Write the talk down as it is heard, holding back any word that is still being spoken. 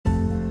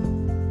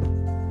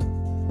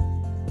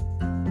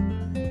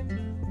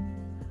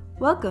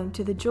Welcome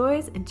to the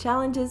Joys and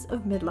Challenges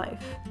of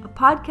Midlife, a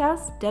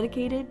podcast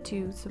dedicated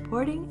to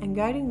supporting and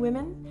guiding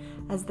women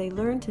as they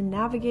learn to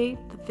navigate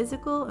the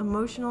physical,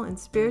 emotional, and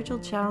spiritual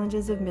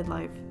challenges of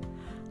midlife.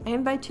 I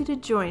invite you to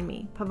join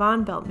me,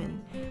 Pavan Beltman,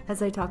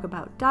 as I talk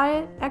about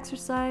diet,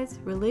 exercise,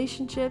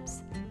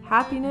 relationships,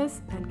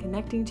 happiness, and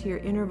connecting to your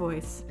inner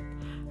voice.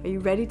 Are you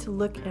ready to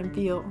look and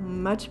feel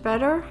much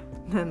better?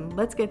 Then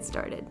let's get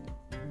started.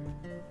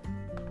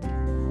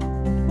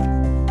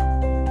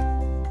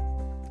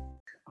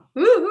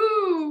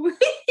 Woohoo!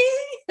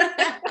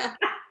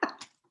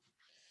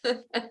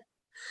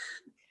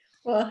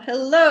 Well,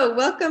 hello.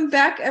 Welcome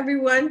back,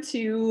 everyone,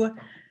 to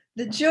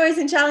the Joys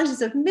and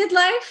Challenges of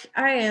Midlife.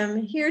 I am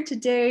here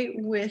today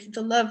with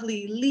the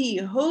lovely Lee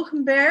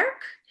Hogenberg.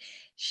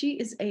 She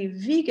is a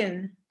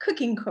vegan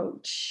cooking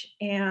coach,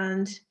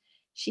 and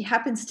she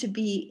happens to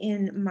be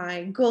in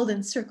my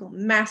Golden Circle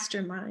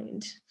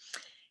Mastermind.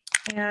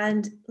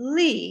 And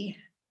Lee,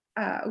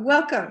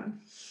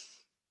 welcome.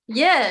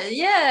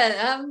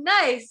 Yeah,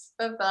 nice,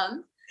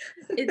 Pavan.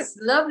 It's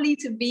lovely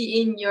to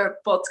be in your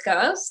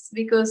podcast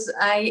because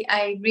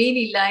I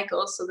really like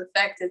also the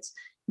fact that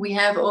we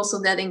have also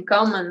that in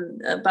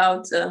common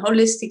about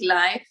holistic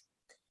life,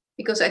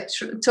 because I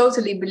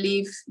totally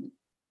believe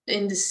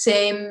in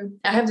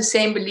I have the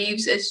same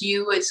beliefs as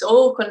you. It's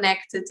all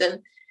connected, and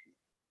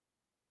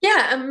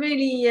yeah, I'm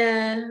really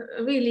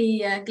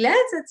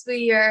glad that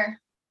we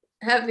are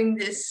having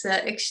this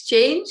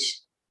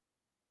exchange,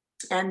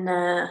 and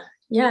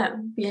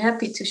be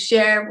happy to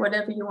share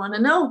whatever you want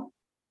to know.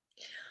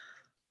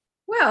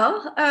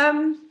 Well,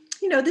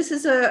 this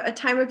is a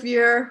time of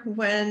year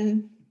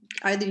when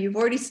either you've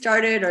already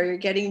started or you're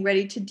getting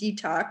ready to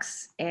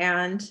detox.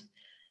 And,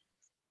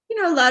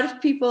 a lot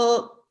of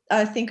people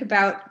think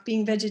about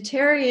being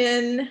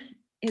vegetarian.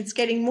 It's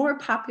getting more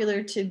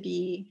popular to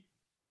be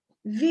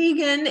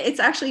vegan.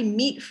 It's actually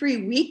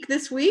meat-free week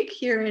this week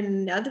here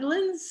in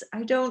Netherlands.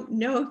 I don't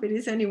know if it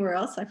is anywhere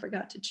else. I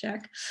forgot to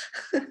check.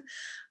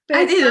 But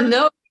I didn't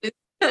know.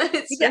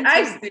 It's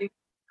interesting.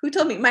 Who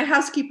told me? My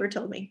housekeeper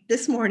told me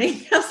this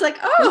morning. I was like,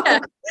 oh, yeah.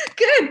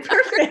 Good,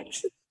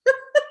 perfect.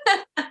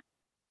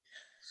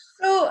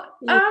 So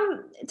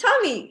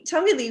tell me,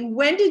 Lee,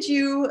 when did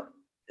you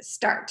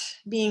start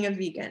being a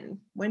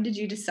vegan? When did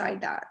you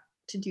decide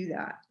to do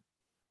that?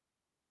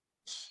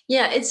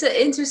 Yeah, it's an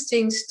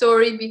interesting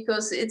story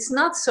because it's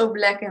not so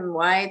black and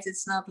white.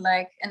 It's not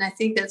like, and I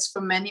think that's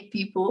for many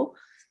people,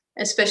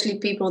 especially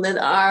people that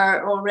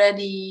are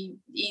already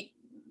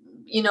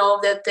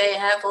that they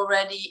have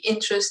already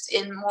interest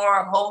in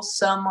more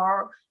wholesome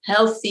or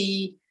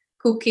healthy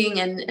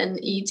cooking and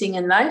eating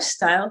and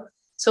lifestyle.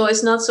 So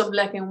it's not so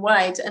black and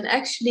white. And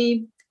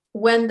actually,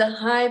 when the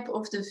hype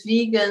of the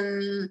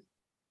vegan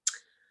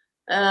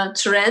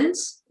trend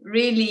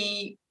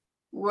really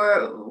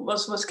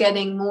was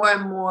getting more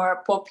and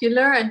more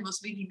popular and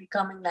was really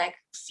becoming like,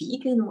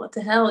 vegan, what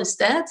the hell is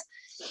that?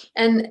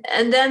 And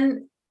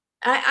then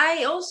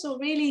I also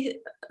really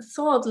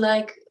thought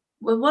like,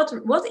 well,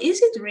 what is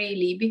it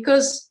really?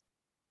 Because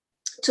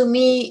to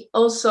me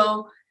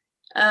also,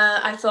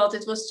 I thought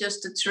it was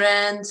just a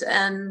trend,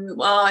 and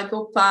I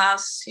go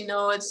past,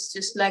 it's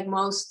just like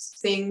most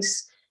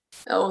things,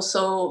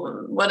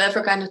 also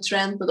whatever kind of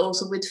trend, but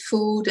also with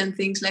food and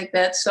things like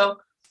that. So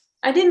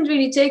I didn't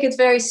really take it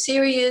very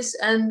serious.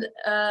 And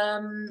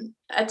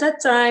at that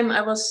time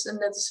and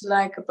that's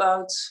like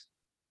about,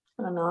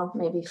 I don't know,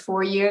 maybe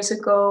 4 years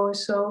ago or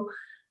so.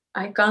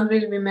 I can't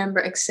really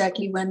remember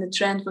exactly when the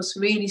trend was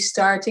really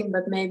starting,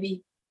 but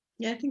maybe...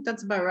 Yeah, I think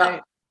that's about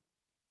right.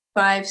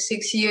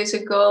 5-6 years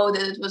ago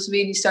that it was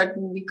really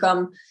starting to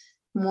become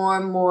more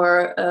and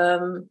more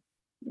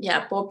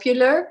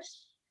popular.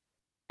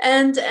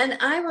 And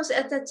I was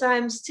at that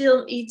time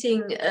still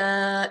eating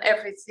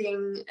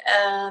everything,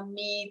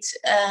 meat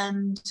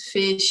and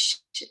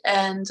fish,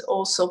 and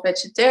also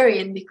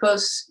vegetarian,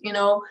 because,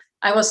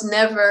 I was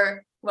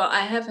never... Well,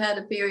 I have had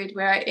a period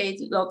where I ate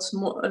a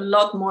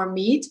lot more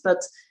meat, but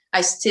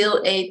I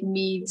still ate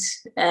meat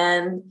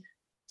and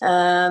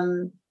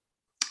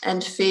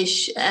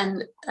fish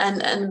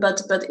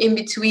but in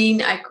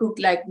between I cooked,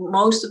 like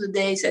most of the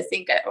days I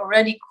think I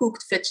already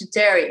cooked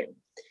vegetarian,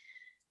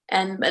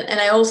 and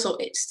I also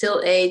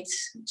still ate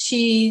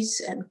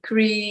cheese and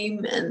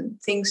cream and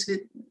things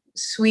with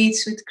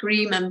sweets with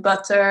cream and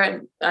butter,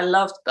 and I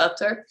loved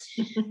butter.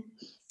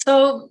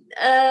 So,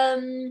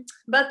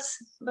 but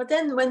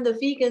then when the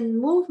vegan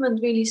movement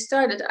really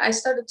started, I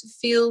started to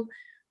feel,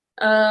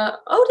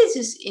 this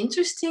is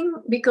interesting,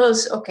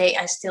 because, okay,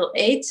 I still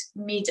ate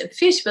meat and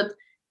fish, but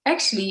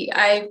actually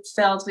I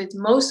felt with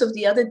most of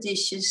the other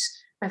dishes,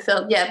 I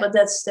felt, but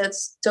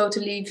that's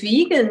totally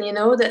vegan,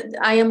 that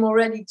I am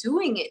already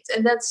doing it.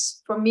 And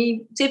that's, for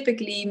me,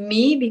 typically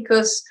me,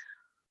 because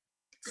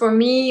for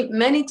me,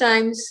 many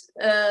times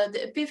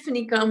the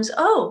epiphany comes,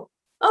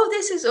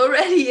 this is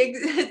already,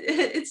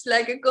 it's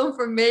like a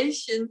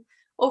confirmation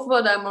of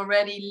what I'm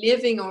already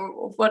living or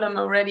of what I'm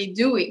already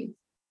doing.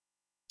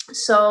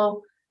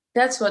 So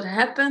that's what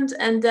happened.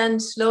 And then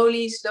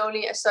slowly,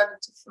 I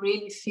started to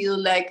really feel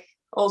like,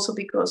 also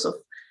because of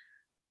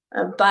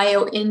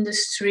bio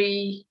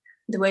industry,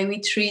 the way we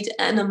treat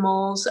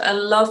animals. I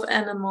love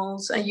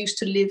animals. I used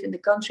to live in the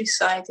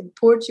countryside in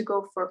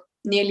Portugal for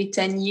nearly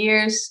 10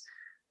 years.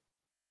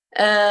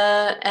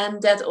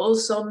 And that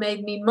also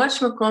made me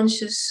much more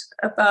conscious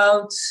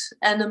about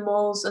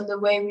animals and the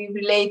way we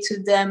relate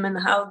to them and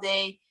how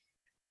they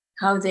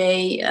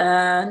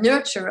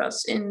nurture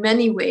us in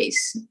many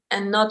ways,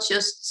 and not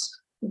just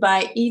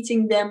by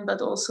eating them, but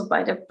also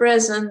by their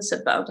presence,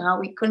 about how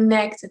we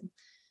connect. And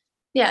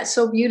yeah,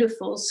 so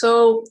beautiful.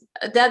 So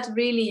that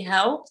really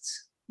helped,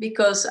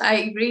 because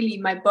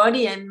my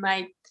body and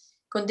my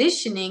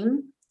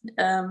conditioning,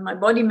 my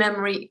body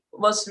memory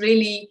was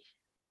really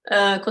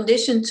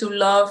conditioned to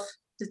love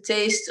the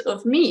taste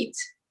of meat.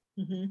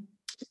 Mm-hmm.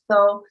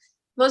 So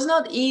it was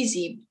not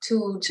easy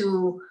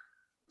to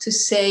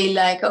say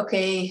like,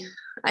 okay,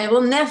 I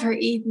will never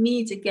eat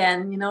meat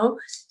again,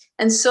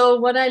 And so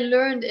what I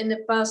learned in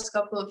the past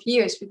couple of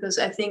years, because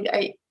I think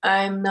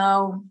I'm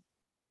now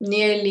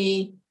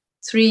nearly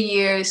 3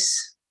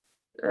 years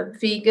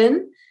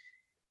vegan,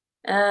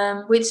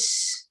 which,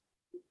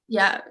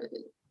 yeah,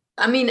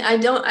 I mean, I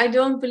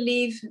don't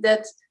believe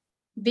that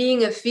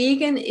being a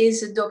vegan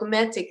is a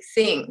dogmatic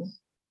thing.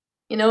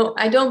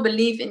 I don't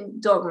believe in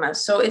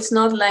dogmas. So it's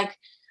not like,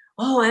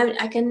 oh,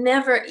 I can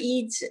never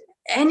eat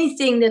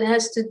anything that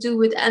has to do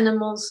with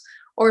animals,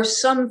 or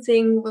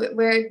something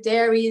where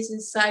dairy is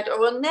inside, or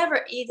will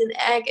never eat an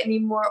egg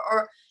anymore,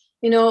 or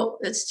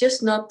it's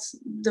just not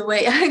the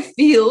way I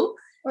feel.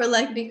 Or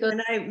like, because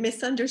when I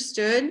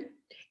misunderstood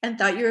and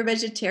thought you were a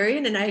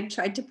vegetarian and I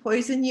tried to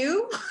poison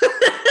you.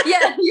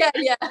 Yeah.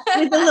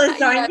 With the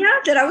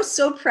lasagna that I was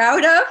so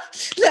proud of,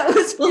 that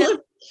was full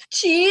of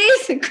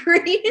cheese and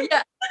cream.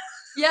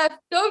 Yeah,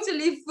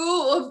 totally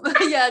full of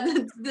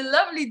the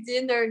lovely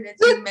dinner that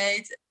you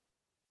made.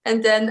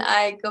 And then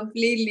I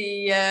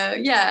completely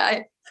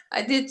I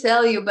did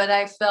tell you, but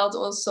I felt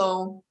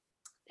also,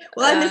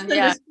 well, I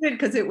misunderstood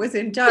because it was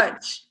in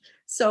Dutch.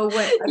 So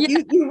when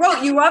you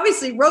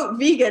obviously wrote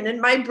vegan, and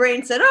my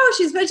brain said, oh,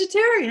 she's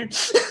vegetarian.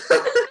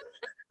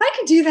 I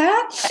can do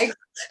that.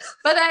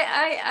 But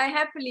I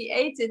happily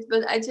ate it,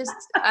 but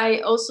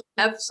I also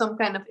have some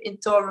kind of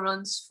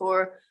intolerance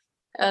for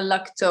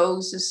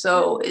lactose,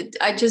 so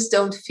I just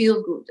don't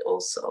feel good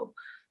also.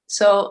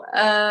 So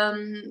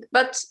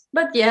but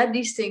yeah,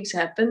 these things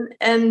happen.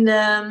 And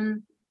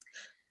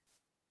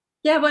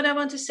what I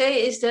want to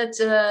say is that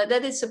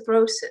that it's a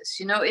process.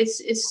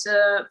 It's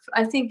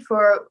I think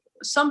for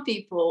some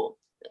people,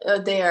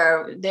 they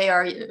are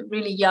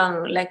really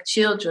young, like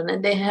children,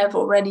 and they have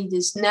already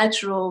this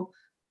natural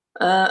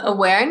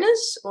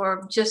awareness,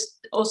 or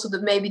just also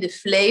maybe the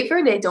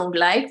flavor. They don't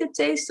like the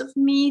taste of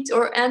meat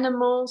or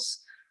animals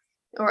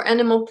or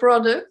animal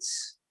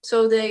products,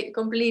 so they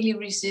completely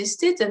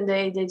resist it, and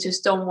they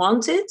just don't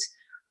want it.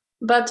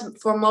 But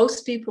for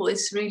most people,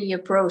 it's really a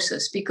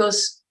process,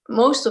 because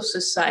most of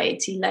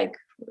society, like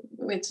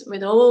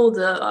with all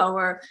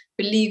our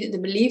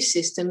belief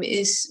system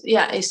is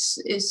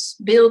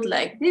built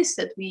like this,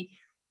 that we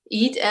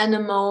eat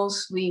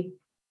animals.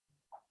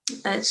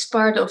 It's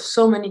part of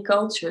so many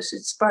cultures.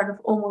 It's part of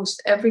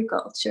almost every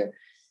culture.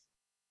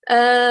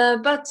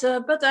 But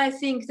I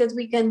think that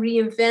we can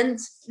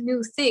reinvent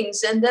new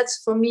things, and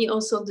that's for me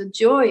also the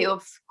joy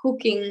of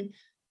cooking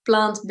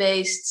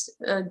plant-based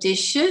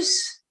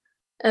dishes.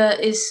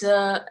 Is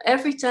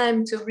every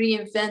time to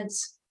reinvent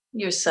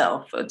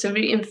yourself, or to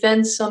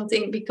reinvent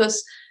something,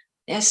 because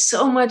there's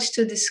so much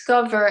to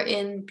discover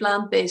in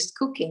plant-based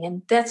cooking,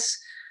 and that's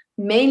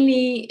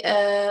mainly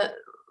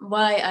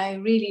why I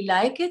really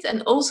like it,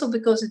 and also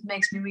because it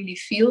makes me really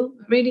feel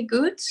really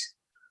good.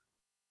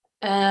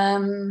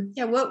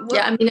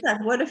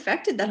 What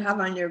effect did that have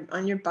on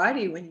your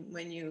body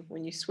when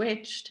you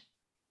switched?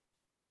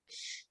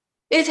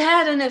 It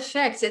had an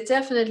effect. It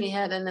definitely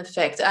had an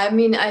effect. I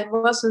mean, I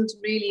wasn't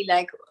really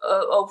like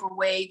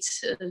overweight.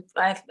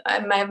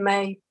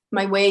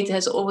 My weight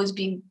has always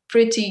been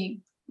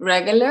pretty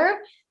regular,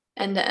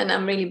 and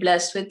I'm really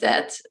blessed with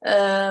that.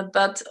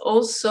 But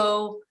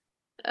also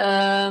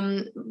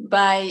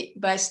by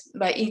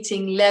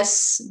eating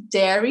less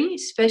dairy,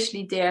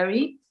 especially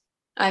dairy,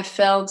 I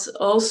felt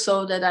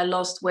also that I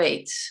lost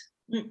weight.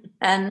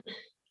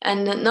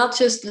 And not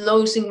just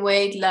losing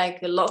weight,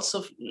 like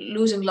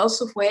losing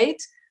lots of weight,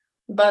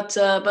 but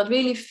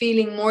really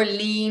feeling more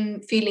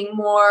lean, feeling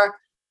more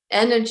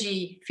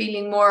energy,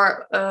 feeling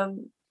more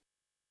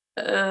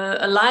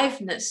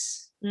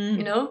aliveness,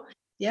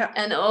 Yeah.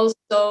 And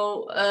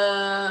also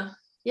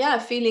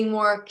feeling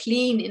more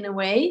clean in a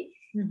way.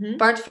 Mm-hmm.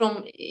 Apart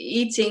from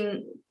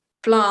eating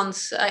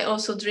plants, I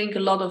drink a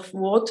lot of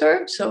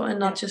water. So, and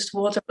not just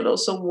water, but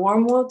also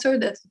warm water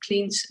that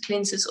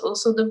cleanses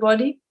also the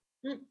body.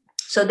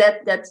 So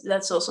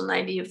that's also an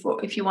idea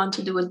for if you want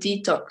to do a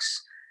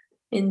detox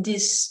in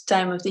this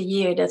time of the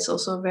year. That's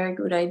also a very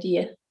good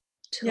idea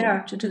to do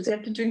that. You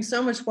have to drink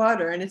so much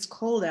water, and it's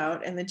cold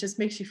out, and it just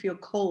makes you feel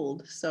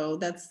cold. So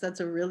that's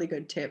a really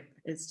good tip,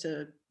 is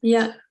to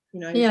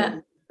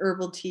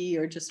herbal tea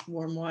or just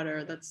warm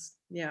water.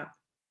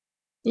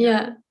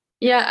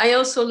 Yeah, I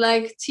also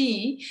like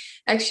tea.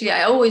 Actually,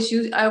 I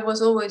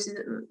was always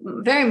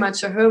very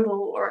much a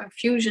herbal or a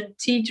fusion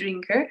tea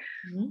drinker.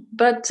 Mhm.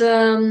 But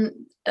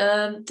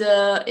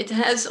it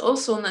has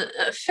also an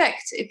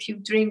effect. If you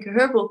drink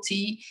herbal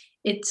tea,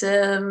 it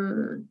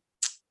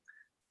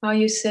how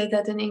you say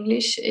that in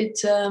English?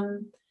 It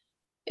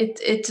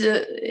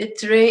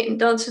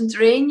doesn't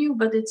drain you,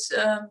 but it's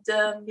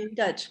the In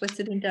Dutch, what's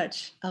it in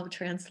Dutch? I'll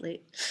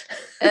translate.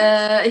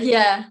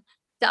 yeah,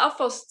 the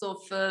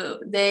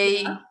afvalstoffen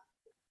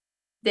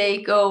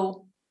they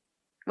go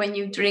when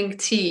you drink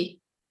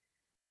tea.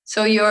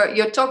 So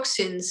your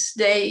toxins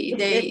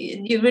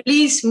you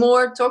release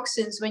more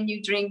toxins when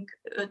you drink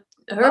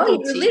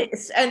herbal tea.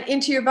 Release and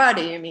into your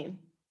body, you mean?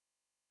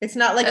 It's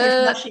not like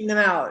you're flushing them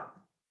out.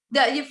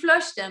 That you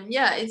flush them,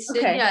 yeah. It's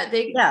Okay.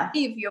 they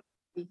leave your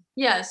body.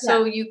 Yeah,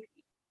 so you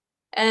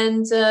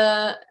and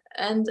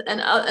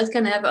it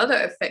can have other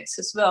effects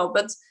as well.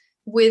 But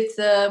with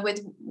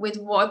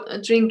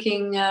what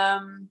drinking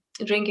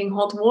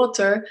hot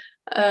water,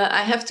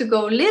 I have to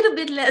go a little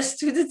bit less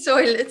to the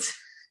toilet.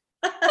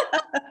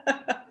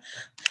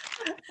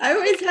 I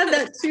always had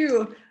that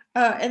too.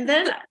 And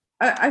then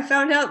I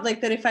found out like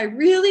that if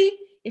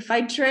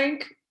I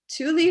drank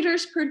 2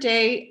 liters per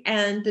day,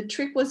 and the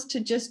trick was to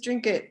just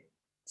drink it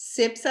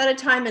sips at a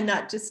time and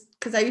not just,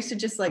 because I used to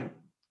just like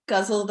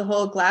guzzle the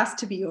whole glass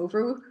to be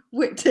over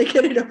with, to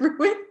get it over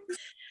with.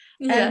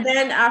 Yeah. And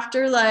then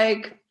after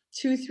like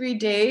 2-3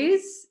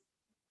 days,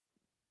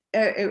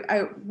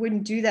 I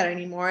wouldn't do that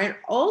anymore. And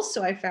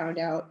also I found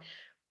out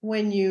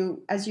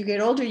as you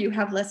get older, you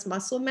have less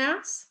muscle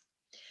mass.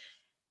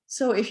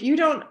 So if you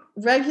don't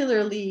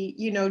regularly,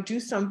 do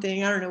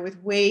something, I don't know,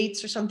 with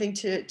weights or something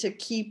to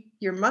keep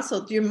your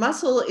muscle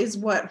is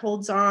what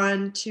holds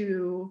on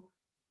to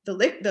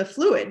the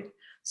fluid.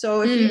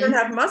 So if you don't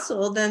have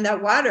muscle, then that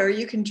water,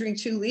 you can drink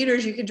 2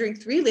 liters, you can drink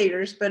 3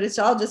 liters, but it's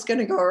all just going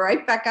to go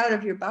right back out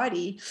of your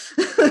body.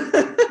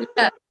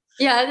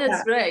 Yeah,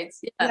 that's right.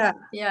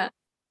 Yeah.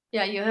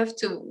 You have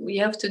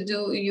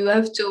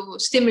to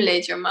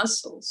stimulate your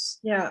muscles.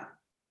 Yeah.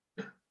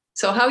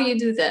 So how you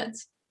do that?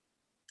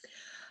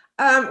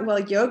 Well,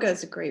 yoga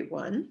is a great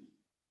one.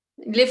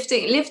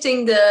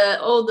 Lifting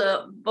all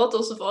the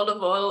bottles of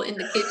olive oil in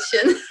the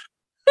kitchen.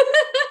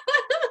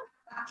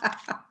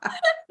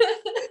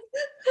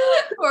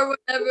 Or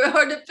whatever,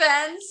 or the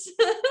pans.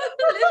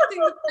 Lifting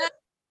the pans.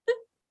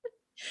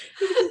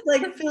 You just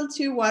like fill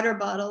 2 water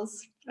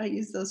bottles. I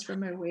use those for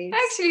my weights.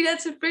 Actually,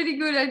 that's a pretty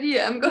good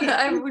idea.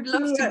 I would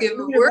love to give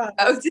a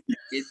workout in the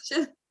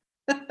kitchen.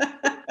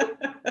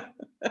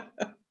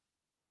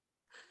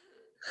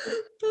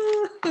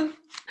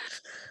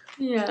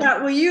 Yeah,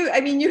 well, you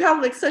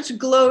have like such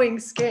glowing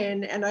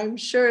skin, and I'm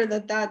sure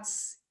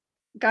that's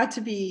got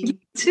to be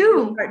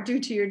too due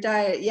to your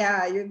diet.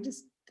 Yeah, you have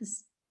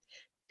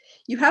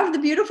you have the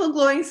beautiful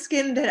glowing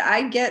skin that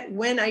I get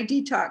when I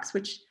detox,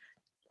 which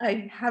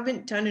I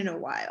haven't done in a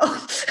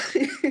while.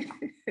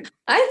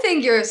 I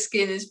think your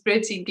skin is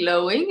pretty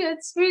glowing.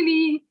 It's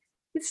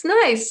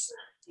nice.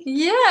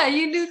 Yeah,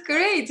 you look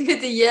great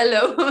with the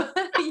yellow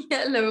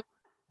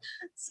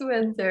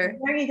sweater. I'm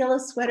wearing a yellow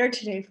sweater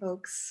today,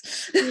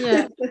 folks.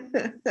 Yeah.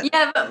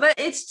 Yeah, but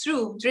it's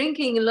true.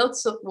 Drinking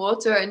lots of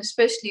water, and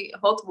especially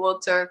hot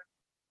water,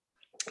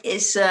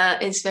 is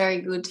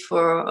very good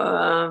for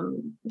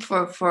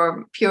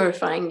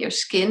purifying your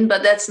skin.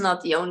 But that's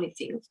not the only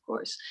thing, of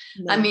course.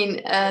 No. I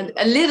mean,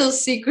 a little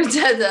secret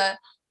that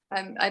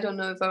I don't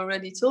know if I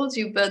already told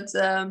you, but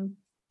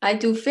I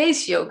do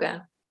face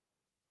yoga.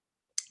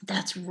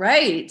 That's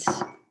right.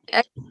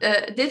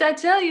 Did I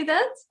tell you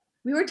that?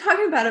 We were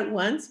talking about it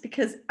once,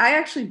 because I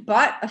actually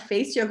bought a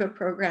face yoga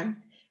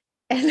program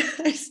and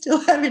I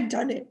still haven't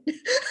done it.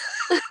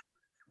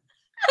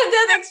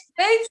 That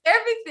explains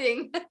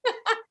everything.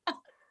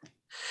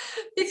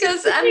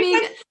 Because I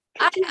mean,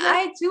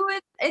 I do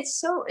it. It's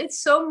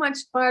so much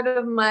part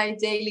of my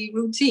daily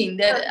routine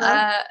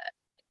that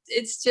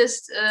it's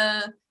just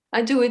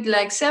I do it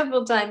like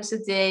several times a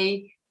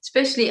day,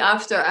 especially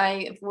after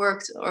I've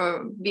worked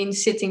or been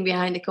sitting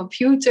behind a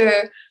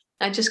computer.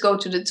 I just go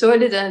to the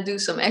toilet and do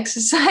some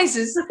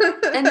exercises,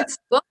 and it's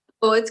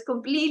wonderful. It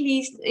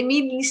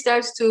immediately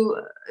starts to.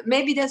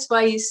 Maybe that's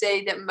why you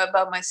say that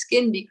about my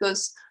skin,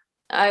 because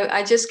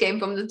I just came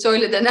from the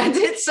toilet and I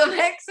did some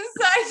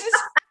exercises.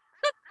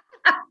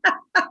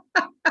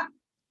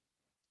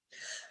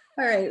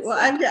 All right. Well,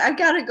 I've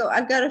got to go.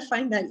 I've got to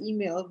find that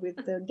email with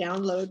the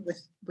download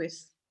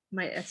with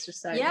my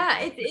exercise. Yeah,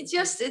 it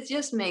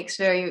just makes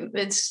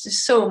it's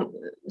just so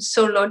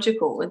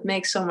logical. It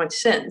makes so much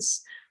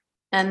sense.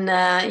 And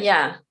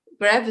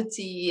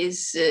gravity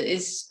is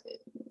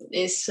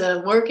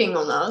working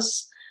on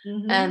us,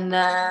 and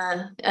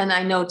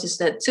I noticed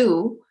that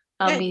too.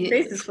 Your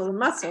face is full of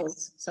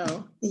muscles,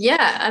 so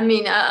yeah. I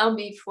mean, I'll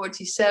be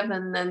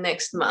 47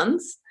 next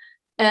month,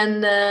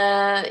 and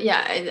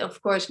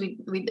of course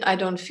I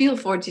don't feel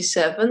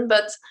 47,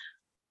 but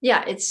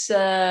yeah, it's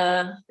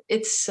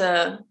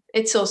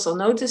also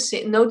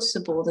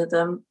noticeable that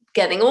I'm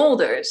getting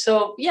older.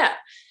 So yeah.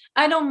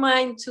 I don't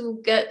mind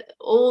to get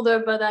older,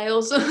 but I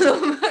also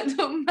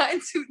don't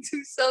mind to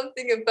do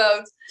something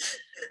about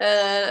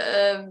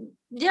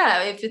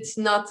if it's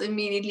not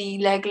immediately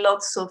like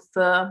lots of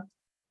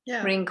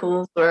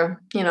wrinkles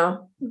or Yeah.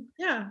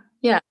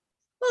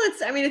 Well,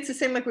 it's the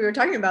same like we were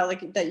talking about,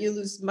 like that you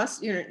lose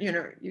muscle,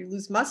 you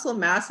lose muscle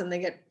mass and they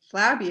get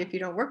flabby if you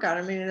don't work out.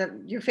 I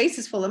mean, your face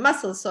is full of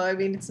muscles, so I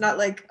mean, it's not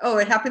like, oh,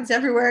 it happens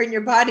everywhere in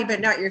your body, but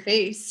not your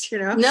face,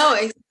 No,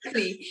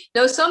 exactly.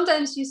 No,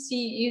 sometimes you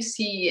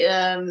see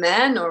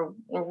men or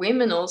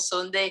women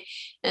also,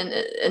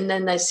 and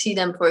then I see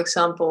them, for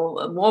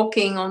example,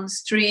 walking on the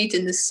street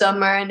in the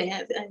summer, and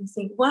and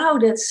think, wow,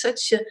 that's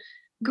such a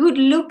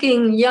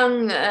good-looking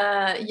young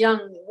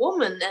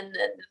woman, and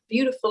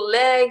beautiful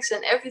legs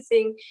and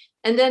everything.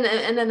 And then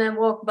I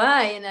walk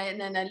by, and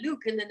then I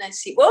look, and then I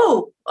see,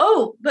 whoa,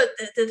 oh, but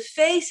the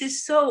face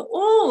is so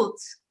old.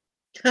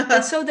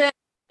 And so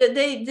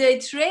they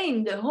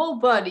train the whole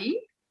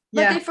body,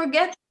 but they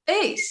forget the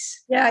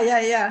face.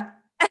 Yeah.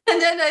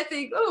 And then I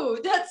think, oh,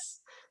 that's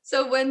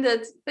so. When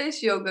that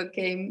face yoga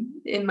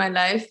came in my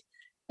life,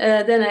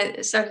 then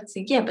I started to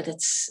think, yeah, but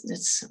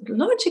that's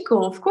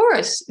logical, of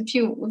course. If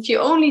you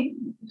only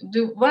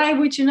do, why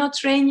would you not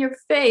train your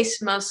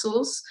face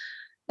muscles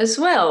as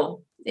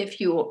well?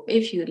 If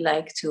you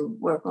like to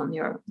work on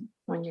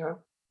your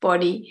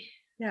body,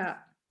 yeah,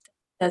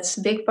 that's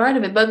a big part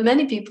of it. But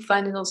many people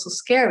find it also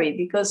scary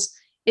because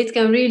it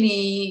can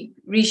really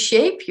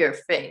reshape your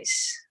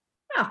face.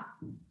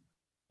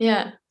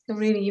 Yeah. So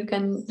really, you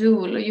can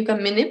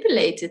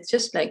manipulate it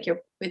just like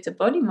with the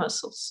body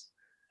muscles.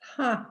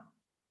 Yeah.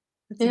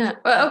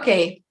 Well,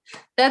 okay.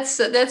 That's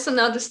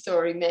another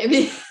story,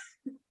 maybe.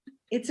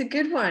 It's a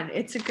good one.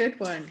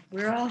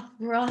 We're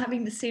all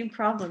having the same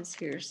problems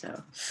here,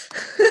 so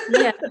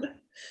yeah.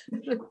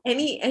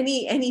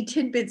 Any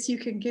tidbits you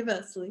can give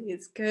us, Lee,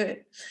 is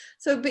good.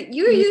 So, but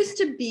you used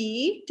to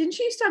be, didn't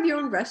you used to have your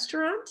own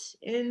restaurant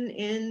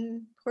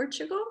in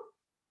Portugal?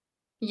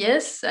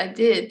 Yes, I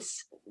did.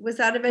 Was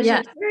that a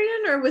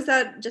vegetarian or was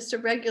that just a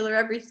regular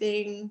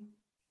everything?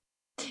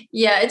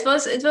 Yeah, it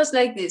was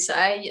like this.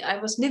 I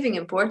was living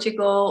in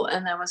Portugal,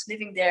 and I was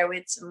living there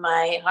with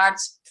my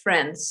heart's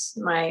friends,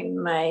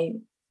 my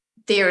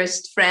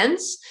dearest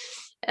friends,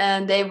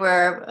 and they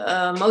were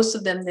most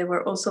of them, they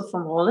were also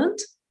from Holland.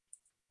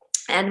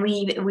 And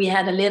we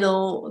had a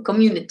little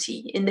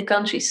community in the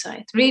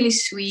countryside, really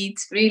sweet,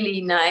 really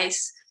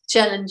nice,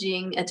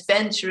 challenging,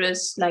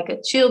 adventurous, like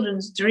a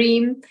children's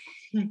dream.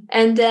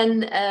 And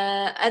then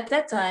at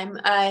that time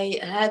I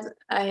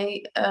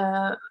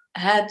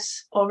had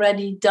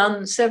already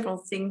done several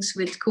things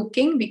with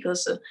cooking,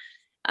 because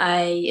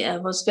I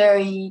was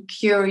very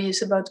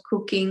curious about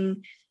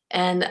cooking,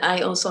 and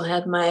I also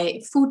had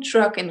my food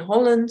truck in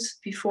Holland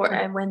before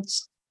I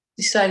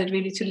decided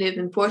really to live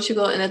in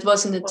Portugal. And it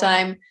was in the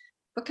time.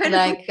 What kind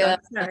of food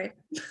truck? Sorry.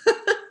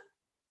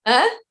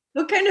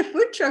 What kind of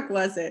food truck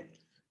was it?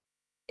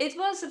 It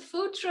was a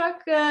food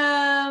truck.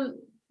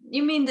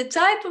 You mean the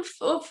type of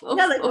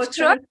what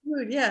truck? Kind of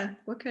food? Yeah.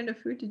 What kind of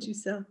food did you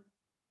sell?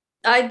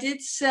 I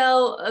did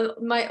sell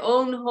my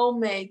own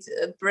homemade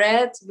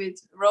bread with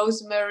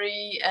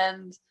rosemary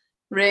and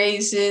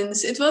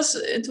raisins. It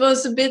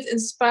was a bit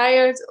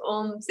inspired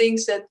on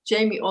things that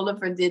Jamie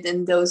Oliver did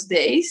in those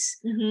days,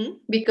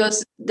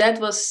 because that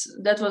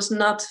was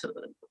not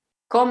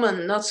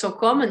so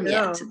common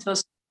yet. It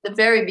was the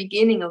very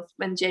beginning of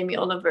when Jamie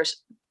Oliver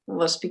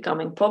was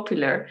becoming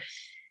popular.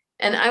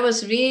 And I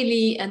was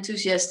really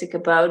enthusiastic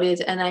about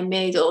it. And I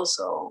made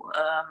also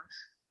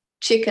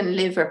chicken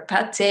liver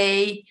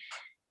pate,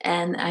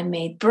 and I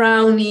made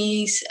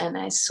brownies, and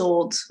I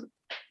sold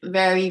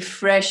very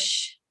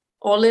fresh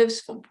olives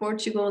from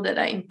Portugal that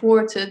I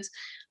imported.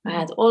 I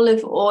had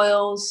olive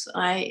oils.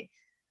 I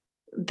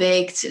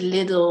baked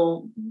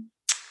little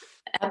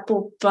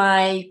apple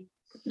pie,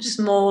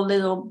 small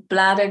little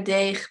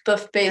bladerdeeg,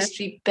 puff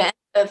pastry pan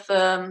of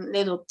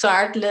little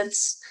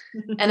tartlets.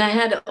 And I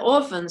had an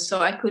oven, so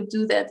I could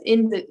do that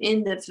in the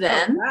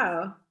van. Oh,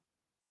 wow.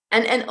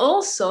 And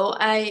also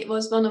I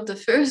was one of the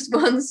first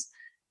ones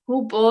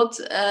who bought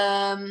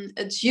a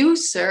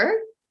juicer,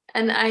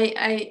 and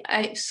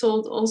I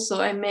sold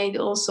also, I made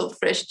also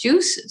fresh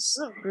juices.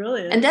 Oh,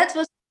 brilliant. And that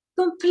was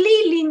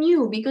completely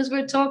new, because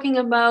we're talking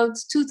about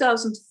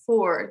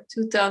 2004.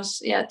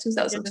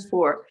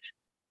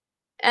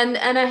 And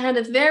I had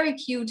a very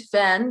cute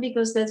van,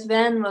 because that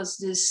van was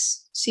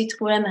this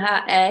Citroën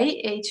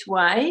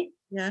HY.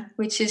 Yeah.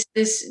 Which is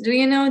this, do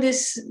you know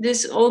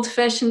this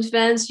old-fashioned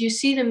vans? You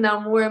see them now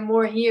more and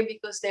more here,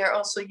 because they're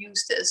also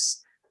used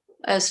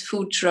as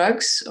food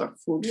trucks or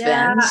food vans.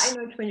 Yeah, I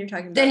know which one you're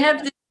talking about. They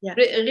have the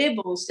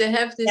ribbles. They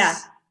have this. Yeah.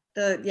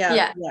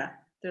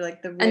 They're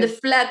like the rib. And the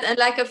flat, and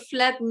like a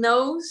flat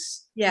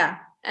nose. Yeah.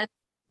 And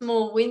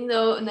small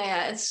window. And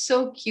it's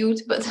so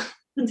cute, but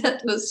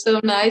That was so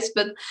nice.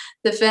 But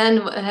the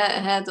van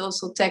had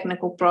also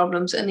technical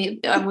problems, and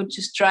I would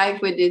just drive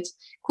with it.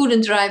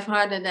 Couldn't drive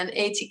harder than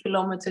 80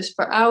 kilometers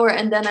per hour,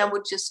 and then I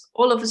would just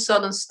all of a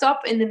sudden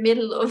stop in the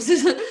middle of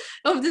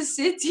the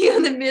city,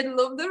 in the middle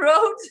of the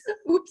road.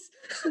 Oops.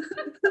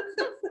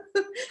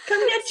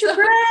 Come get your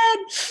bread.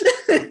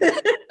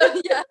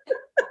 Yeah,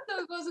 so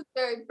it wasn't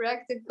very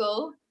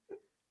practical.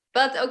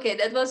 But okay,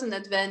 that was an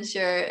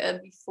adventure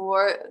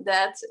before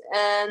that.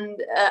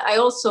 And I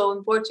also,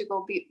 in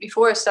Portugal,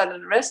 before I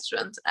started a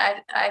restaurant,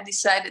 I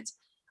decided,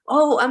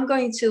 I'm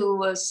going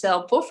to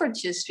sell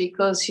poffertjes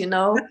because,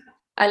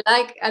 I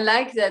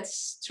like that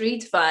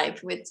street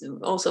vibe with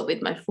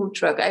my food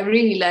truck. I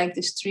really like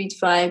the street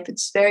vibe.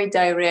 It's very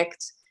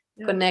direct,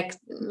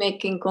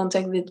 making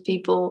contact with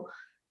people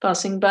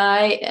passing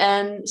by.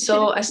 And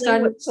so I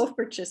started. What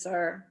poffertjes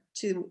are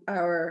to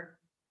our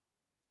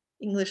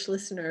English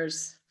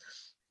listeners?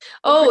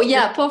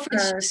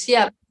 Poffertjes.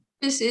 Yeah,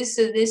 this is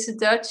a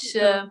Dutch.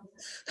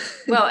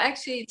 Well,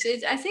 actually,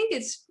 I think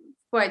it's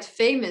quite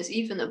famous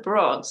even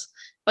abroad.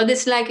 But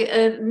it's like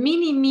a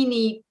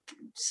mini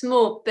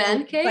small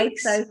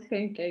pancakes. Bite-sized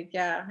pancake,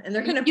 yeah, and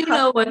they're kind of. You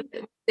know what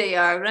they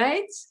are,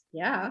 right?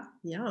 Yeah,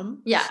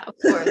 yum. Yeah, of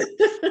course.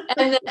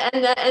 and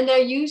they're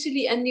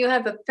usually, and you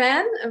have a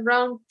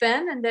round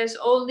pan, and there's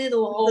all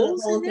little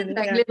holes in it,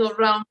 like little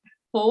round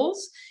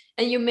holes,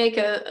 and you make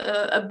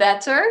a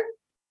batter.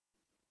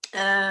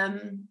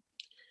 And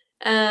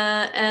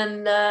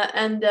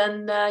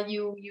then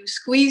you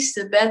squeeze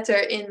the batter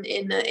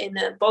in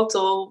a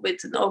bottle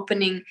with an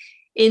opening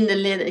in the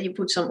lid, and you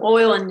put some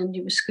oil, and then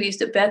you squeeze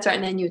the batter,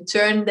 and then you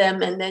turn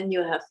them, and then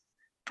you have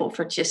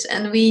poffertjes.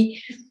 And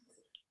we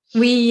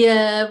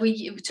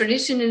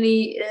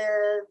traditionally,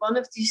 one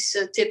of these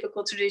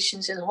typical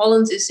traditions in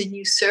Holland is that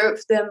you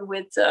serve them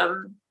with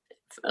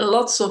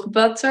lots of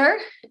butter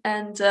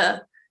and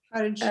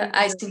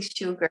icing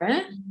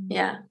sugar.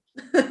 Yeah.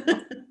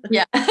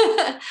 Yeah.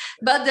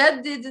 But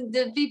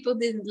the people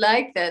didn't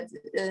like that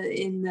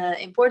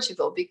in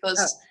Portugal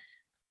because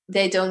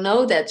they don't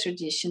know that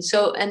tradition.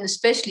 So, and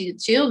especially the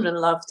children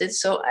loved it.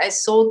 So I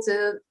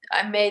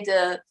made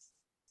a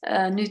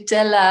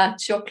Nutella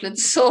chocolate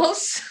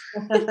sauce.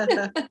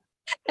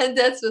 And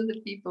that's what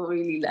the people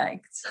really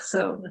liked.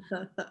 So,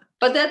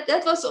 but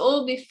that was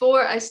all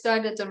before I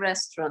started the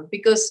restaurant,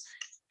 because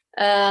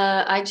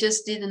I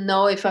just didn't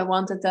know if I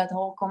wanted that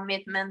whole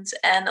commitment.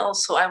 And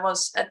also I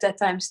was at that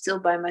time still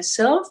by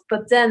myself.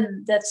 But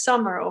then that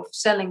summer of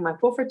selling my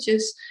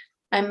poffertjes,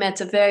 I met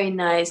a very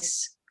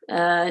nice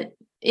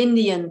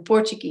Indian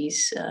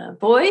Portuguese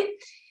boy.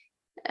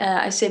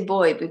 I say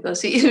boy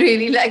because he's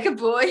really like a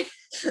boy.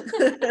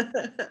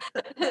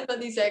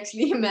 But he's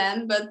actually a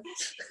man. But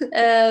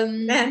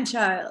man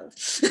child.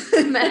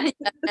 man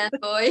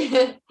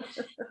boy.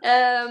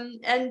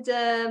 And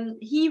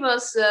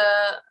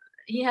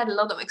he had a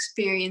lot of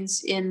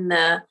experience in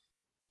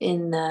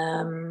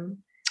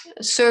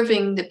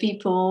serving the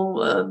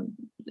people,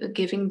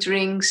 giving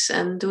drinks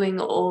and doing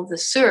all the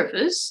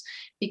service,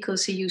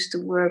 because he used to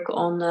work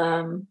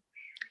on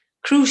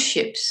cruise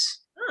ships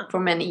for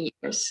many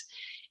years.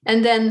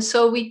 And then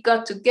so we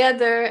got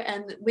together,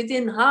 and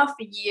within half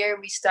a year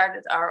we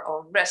started our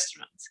own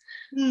restaurant.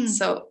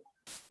 So,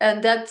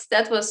 and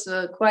that was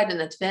quite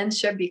an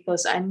adventure,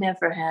 because I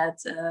never had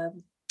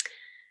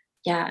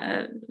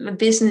a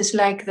business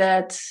like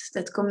that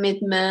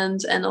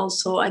commitment, and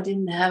also I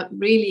didn't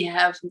really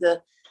have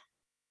the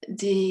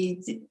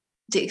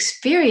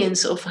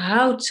experience of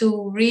how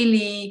to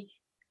really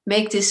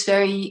make this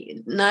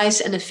very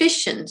nice and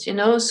efficient,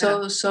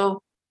 so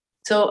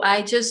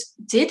I just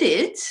did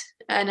it,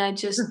 and I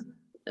just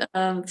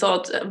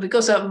thought,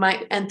 because of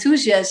my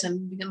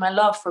enthusiasm, my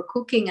love for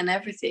cooking and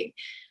everything,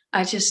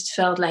 I just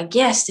felt like,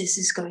 yes, this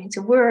is going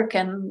to work.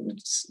 And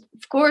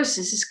of course,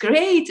 this is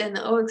great. And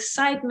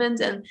excitement.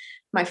 And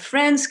my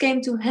friends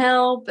came to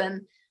help,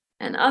 and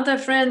other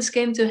friends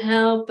came to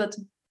help. But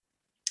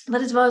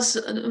it was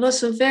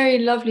a very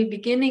lovely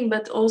beginning,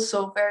 but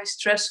also very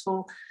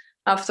stressful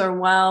after a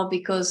while,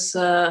 because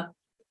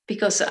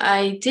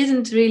I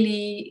didn't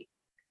really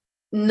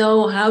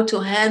know how to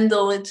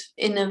handle it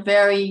in a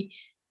very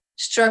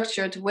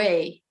structured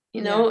way.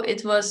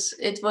 It was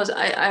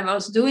I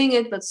was doing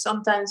it, but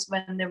sometimes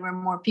when there were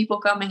more people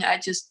coming, I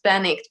just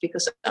panicked,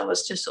 because I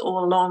was just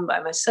all alone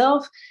by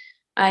myself.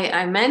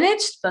 I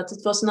managed, but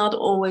it was not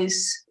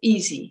always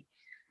easy.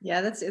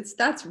 Yeah, that's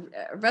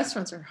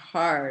restaurants are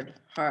hard.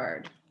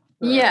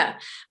 Yeah,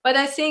 but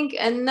I think,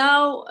 and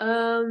now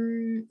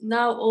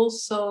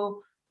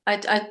also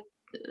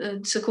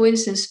it's a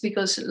coincidence,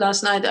 because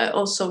last night I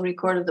also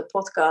recorded a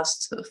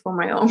podcast for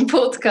my own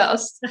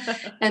podcast,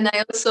 and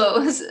I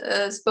also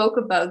spoke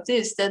about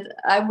this, that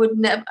I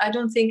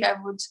don't think I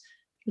would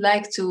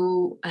like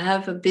to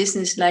have a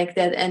business like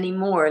that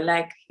anymore,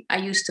 like I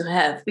used to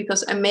have,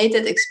 because I made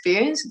that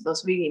experience. It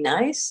was really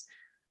nice,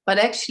 but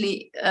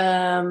actually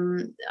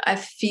I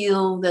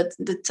feel that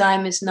the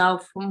time is now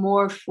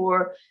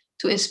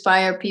to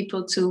inspire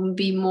people to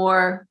be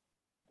more,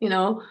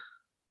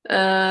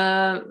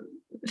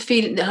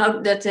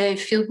 that they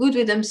feel good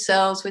with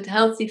themselves, with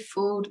healthy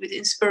food, with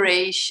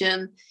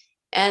inspiration.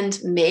 And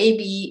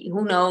maybe,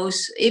 who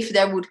knows, if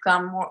there would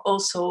come more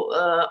also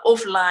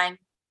offline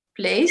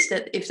place,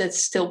 that if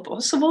that's still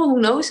possible, who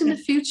knows in the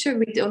future,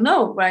 we don't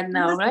know right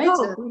now, right?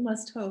 We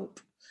must hope.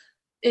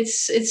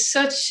 It's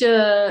such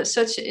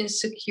an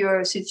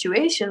insecure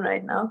situation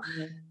right now.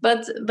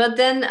 But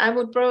then I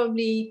would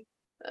probably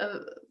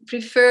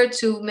prefer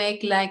to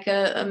make like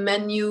a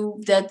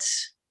menu that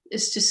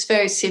is just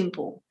very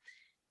simple.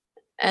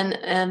 And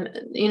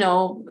we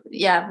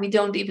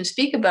don't even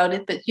speak about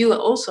it, but you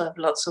also have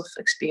lots of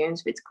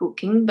experience with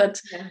cooking. But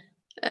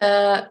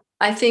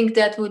I think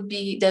that would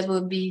be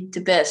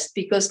the best,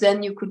 because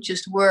then you could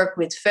just work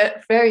with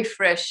very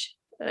fresh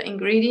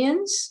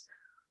ingredients,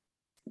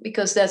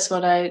 because that's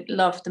what I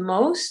love the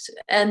most.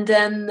 And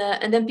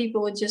then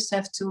people would just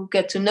have to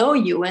get to know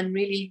you and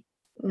really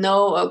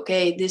know,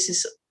 okay, this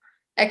is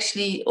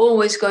actually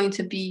always going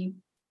to be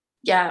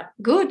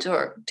good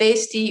or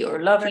tasty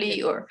or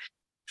lovely or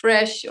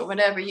fresh or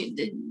whatever you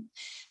did,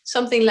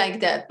 something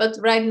like that. But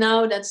right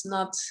now that's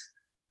not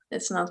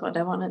what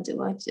I want to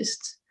do. I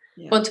just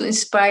want to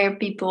inspire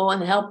people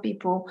and help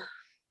people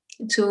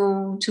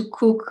to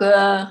cook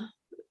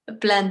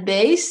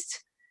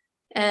plant-based.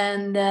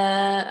 And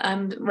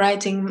I'm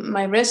writing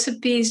my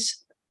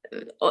recipes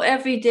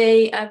every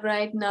day. I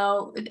write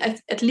now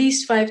at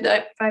least five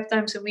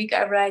times a week.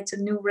 I write a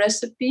new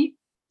recipe.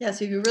 Yeah,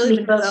 so you've really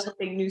been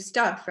developing new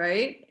stuff,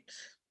 right?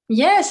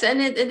 Yes, and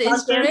it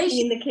inspiration dancing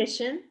in the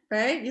kitchen,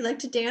 right? You like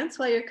to dance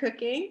while you're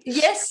cooking?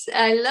 Yes,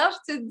 I love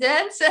to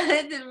dance.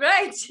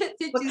 Right?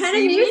 What kind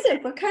of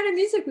music? What kind of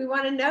music? We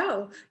want to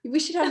know. We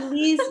should have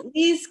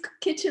Lee's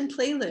kitchen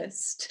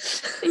playlist.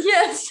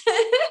 Yes.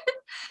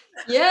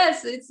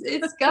 Yes,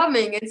 it's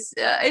coming.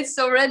 It's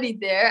already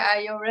there.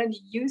 I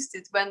already used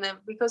it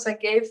because I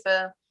gave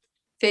a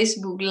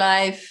Facebook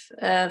Live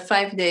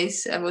 5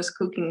 days. I was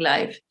cooking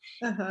live,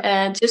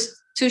 just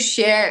to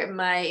share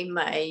my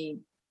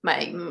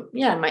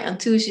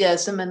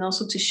enthusiasm, and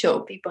also to show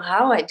people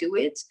how I do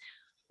it.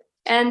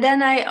 And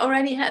then I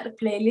already had a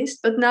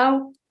playlist, but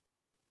now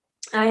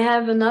I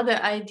have another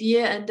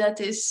idea, and that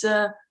is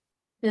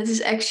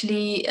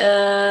actually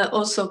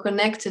also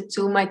connected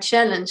to my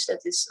challenge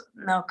that is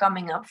now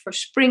coming up for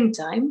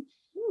springtime.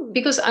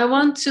 Because I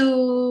want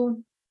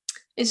to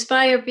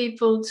inspire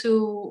people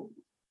to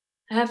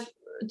have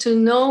to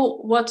know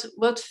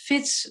what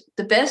fits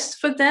the best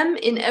for them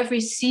in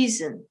every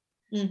season.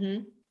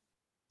 Mm-hmm.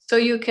 So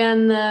you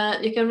can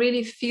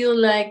really feel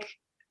like,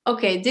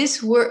 okay,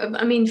 this work.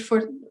 I mean,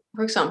 for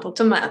example,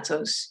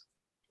 tomatoes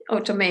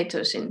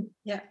in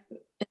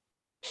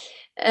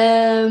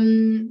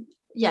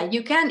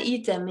you can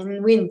eat them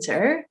in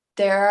winter.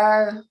 There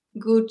are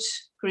good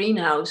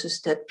greenhouses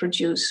that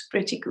produce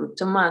pretty good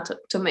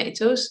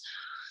tomatoes.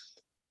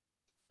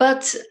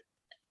 But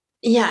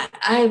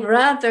I'd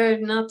rather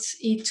not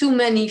eat too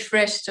many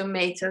fresh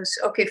tomatoes.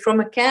 Okay, from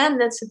a can,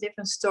 that's a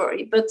different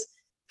story. But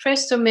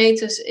fresh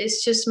tomatoes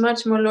is just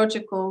much more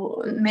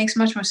logical. It makes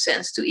much more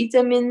sense to eat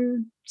them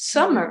in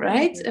summer,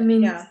 right? I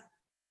mean,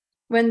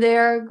 when they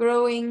are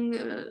growing,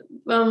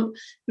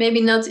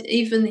 maybe not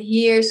even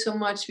here so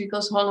much,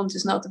 because Holland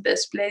is not the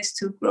best place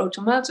to grow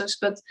tomatoes.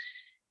 But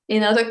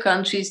in other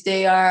countries,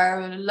 they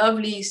are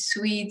lovely,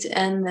 sweet,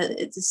 and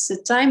it is the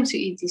time to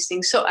eat these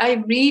things. So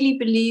I really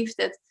believe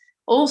that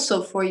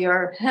also for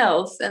your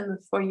health and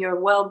for your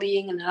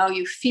well-being and how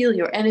you feel,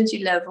 your energy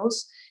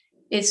levels,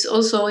 it's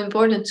also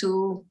important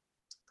to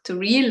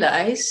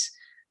realize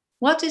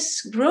what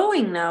is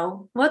growing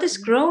now, what is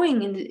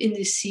growing in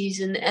this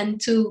season, and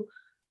to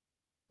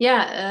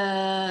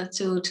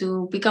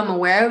become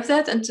aware of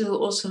that, and to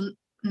also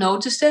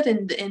notice that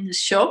in the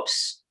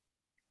shops,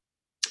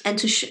 and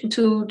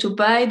to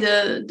buy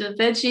the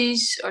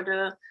veggies or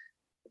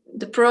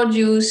the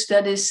produce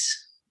that is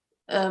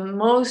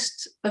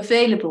most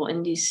available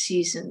in these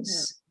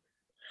seasons.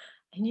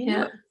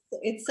 And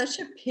it's such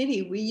a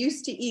pity. We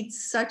used to eat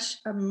such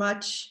a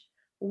much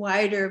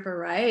wider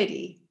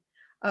variety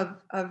of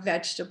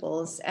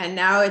vegetables, and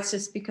now it's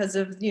just because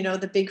of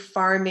the big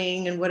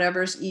farming and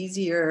whatever's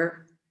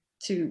easier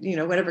to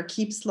whatever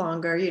keeps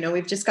longer.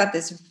 We've just got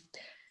this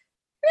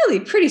really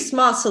pretty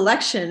small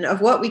selection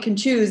of what we can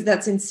choose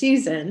that's in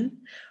season.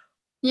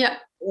 Yeah.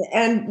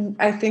 And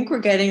I think we're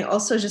getting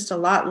also just a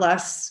lot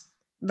less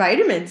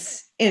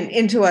vitamins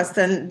into us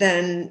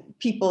than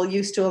people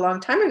used to a long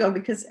time ago,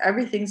 because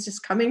everything's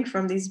just coming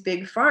from these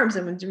big farms,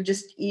 and we're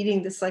just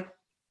eating this like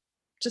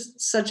just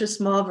such a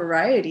small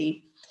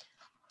variety.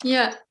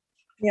 Yeah.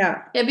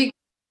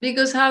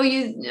 Because how do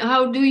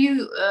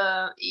you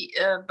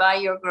buy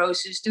your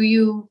groceries? Do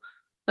you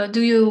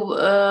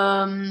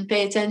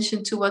pay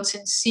attention to what's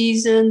in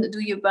season? Do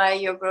you buy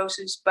your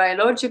groceries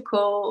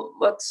biological?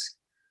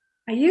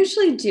 I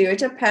usually do. It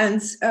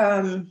depends.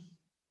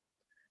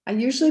 I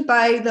usually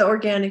buy the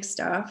organic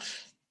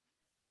stuff.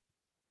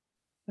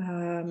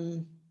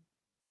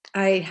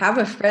 I have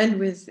a friend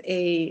with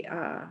a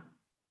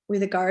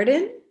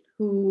garden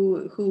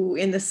who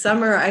in the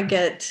summer I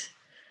get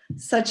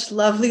such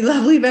lovely,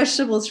 lovely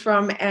vegetables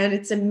from, and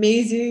it's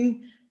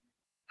amazing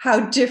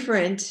how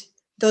different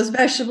those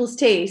vegetables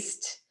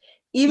taste.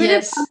 Even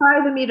if I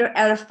buy them either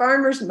at a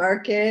farmer's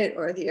market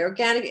or the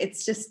organic,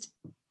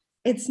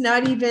 it's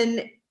not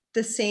even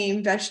the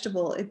same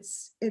vegetable.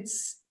 It's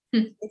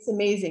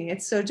amazing.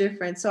 It's so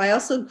different. So I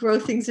also grow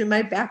things in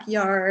my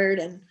backyard,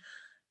 and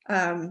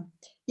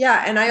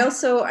and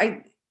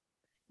I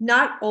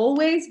not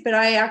always, but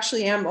I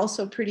actually am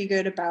also pretty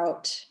good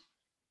about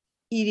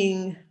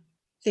eating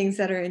things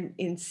that are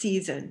in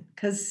season,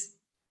 because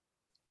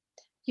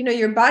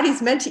your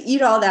body's meant to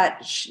eat all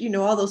that,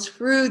 all those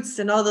fruits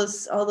and all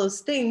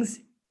those things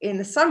in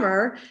the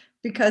summer,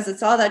 because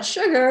it's all that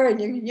sugar, and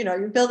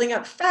you're building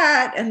up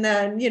fat, and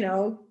then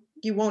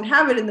you won't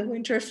have it in the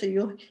winter, so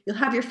you'll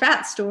have your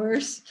fat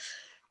stores.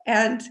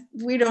 And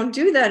we don't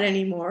do that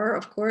anymore.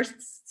 Of course,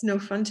 it's no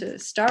fun to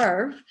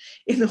starve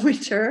in the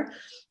winter,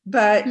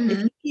 but if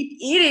you keep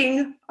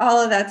eating all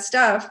of that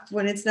stuff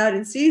when it's not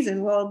in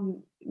season,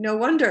 well, no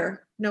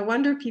wonder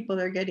people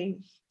are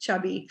getting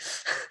chubby.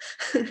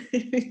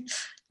 I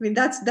mean,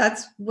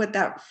 that's what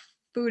that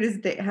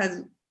food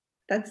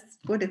that's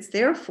what it's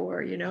there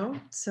for,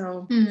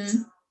 so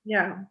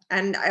yeah.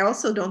 And I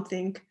also don't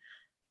think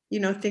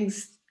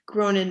things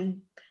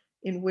grown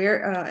in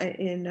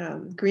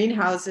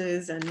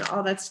greenhouses and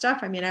all that stuff,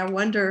 I mean, I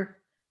wonder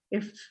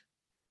if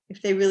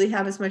they really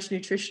have as much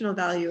nutritional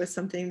value as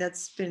something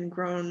that's been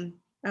grown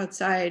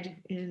outside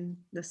in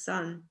the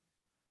sun.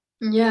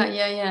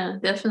 Yeah,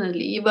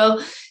 definitely.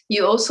 Well,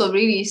 you also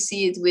really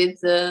see it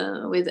with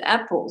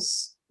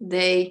apples.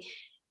 They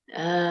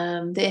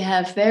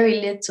have very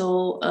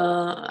little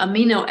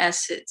amino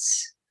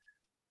acids,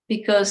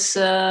 because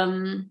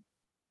or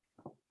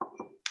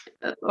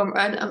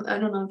I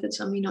don't know if it's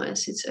amino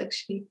acids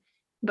actually,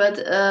 but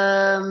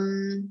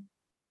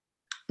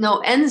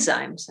no,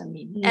 enzymes. I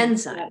mean,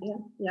 enzymes.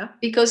 Yeah.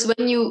 Because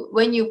when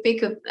you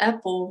pick up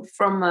apple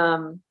from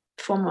an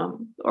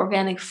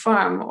organic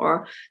farm,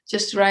 or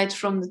just right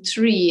from the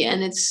tree,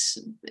 and it's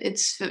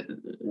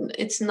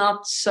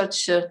not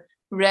such a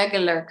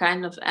regular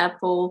kind of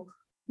apple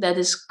that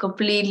is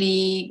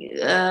completely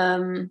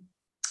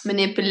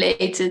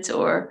manipulated,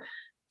 or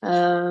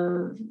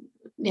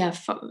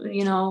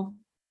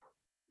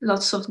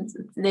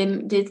they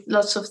did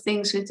lots of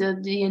things with the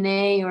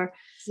DNA, or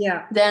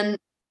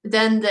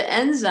then the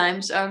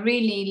enzymes are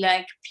really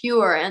like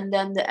pure, and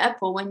then the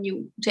apple, when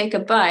you take a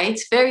bite,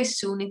 very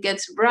soon it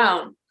gets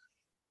brown,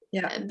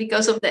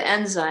 because of the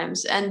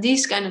enzymes. And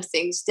these kind of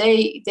things,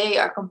 they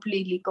are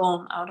completely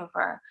gone out of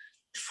our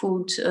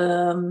food,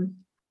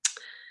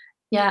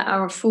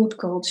 our food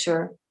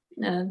culture.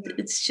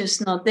 It's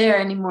just not there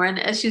anymore. And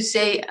as you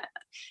say,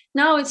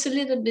 now it's a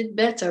little bit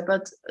better,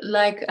 but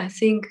like, I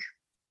think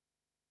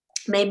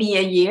maybe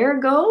a year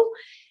ago,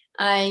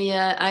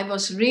 I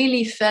was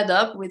really fed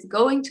up with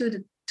going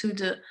to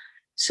the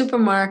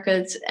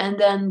supermarket, and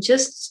then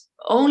just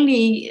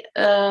only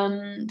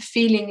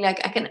feeling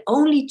like I can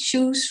only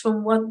choose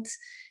from what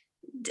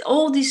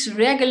all these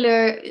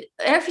regular,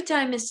 every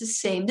time it's the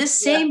same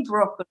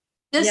broccoli,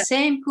 the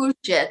same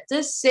courgette,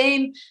 the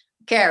same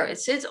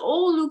carrots. It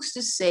all looks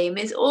the same.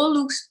 It all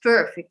looks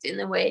perfect in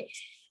a way.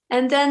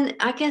 And then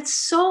I got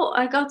so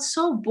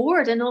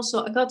bored, and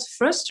also I got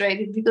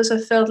frustrated, because I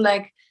felt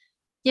like,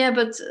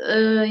 but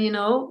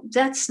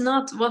that's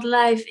not what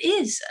life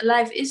is.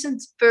 Life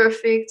isn't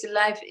perfect.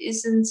 Life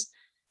isn't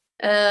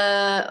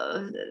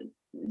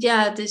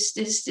this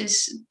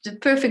the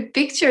perfect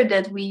picture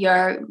that we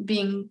are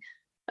being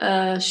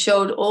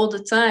showed all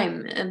the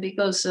time. And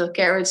because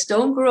carrots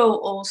don't grow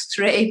all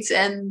straight,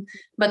 and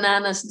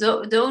bananas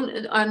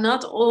are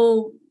not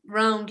all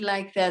round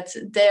like that.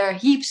 There are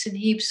heaps and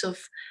heaps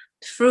of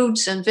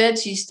fruits and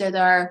veggies that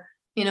are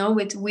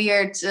with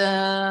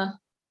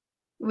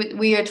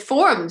weird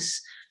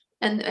forms,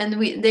 and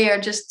they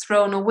are just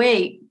thrown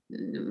away.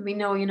 We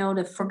know,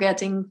 the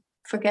forgetting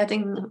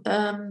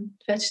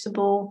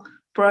vegetable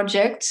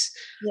projects.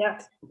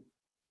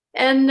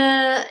 And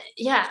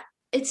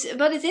it's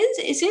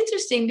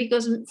interesting,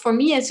 because for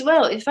me as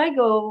well, if I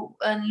go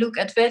and look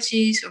at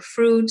veggies or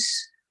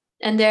fruits,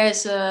 and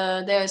there's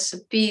a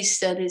piece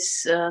that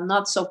is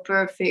not so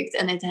perfect,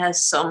 and it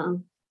has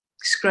some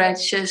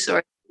scratches,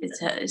 or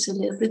it's a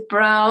little bit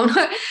brown,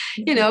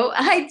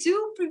 I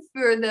do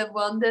prefer the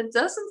one that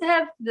doesn't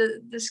have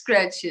the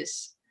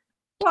scratches.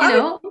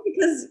 Well,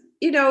 because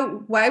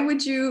why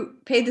would you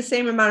pay the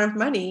same amount of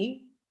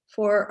money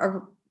for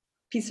a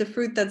piece of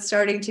fruit that's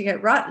starting to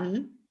get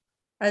rotten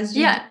as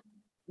you?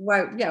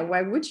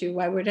 Why would you?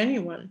 Why would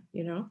anyone?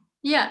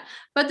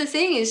 But the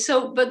thing is,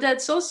 but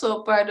that's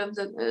also part of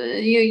the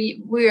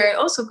we are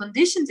also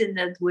conditioned in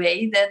that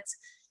way, that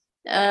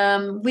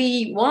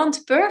we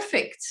want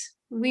perfect.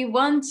 We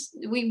want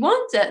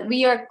that.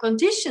 We are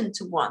conditioned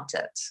to want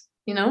that.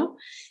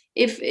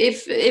 If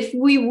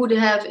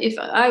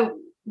I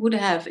would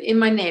have in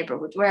my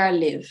neighborhood where I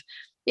live,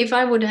 if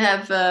I would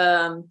have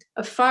a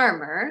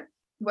farmer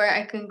where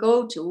I can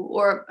go to,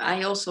 or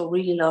I also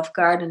really love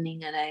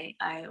gardening, and I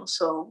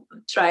also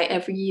try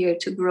every year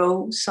to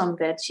grow some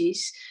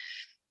veggies.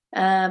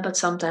 but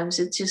sometimes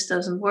it just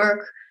doesn't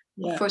work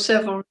Yeah. for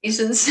several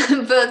reasons.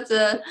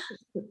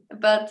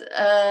 But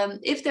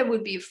if there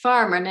would be a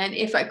farmer, and then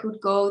if I could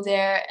go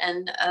there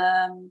and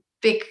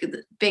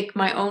pick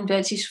my own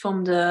veggies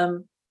from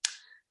the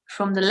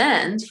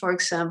land, for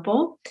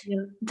example,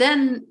 Yeah.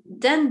 then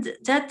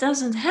that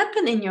doesn't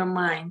happen in your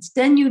mind.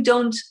 Then you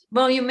don't.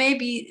 Well, you may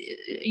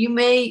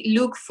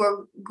look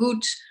for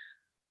good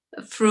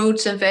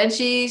fruits and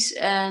veggies,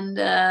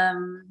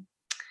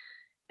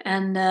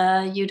 and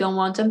you don't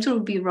want them to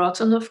be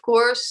rotten, of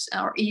course,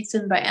 or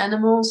eaten by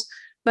animals.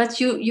 But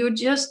you're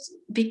just,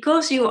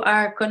 because you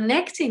are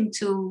connecting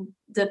to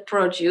the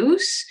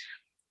produce,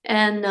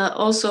 and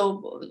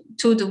also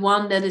to the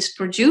one that is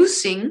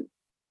producing,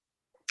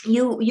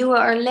 you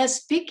are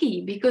less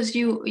picky, because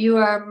you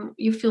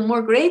feel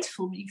more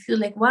grateful. You feel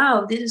like,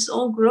 wow, this is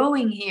all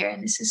growing here,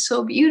 and this is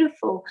so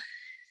beautiful.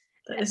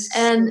 That is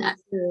And so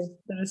true.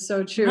 That is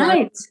so true.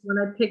 right. When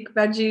I pick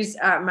veggies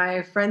at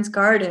my friend's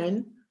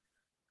garden,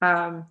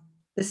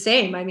 the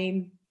same. I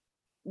mean,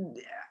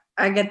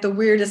 I get the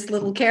weirdest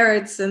little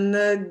carrots and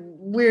the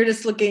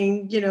weirdest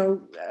looking,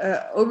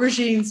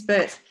 aubergines,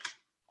 but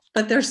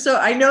they're so,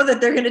 I know that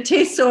they're going to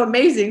taste so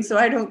amazing, so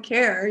I don't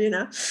care,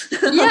 Yeah.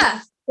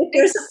 If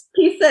there's a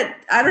piece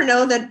that, I don't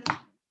know, that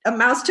a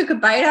mouse took a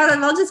bite out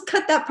of, I'll just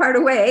cut that part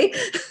away.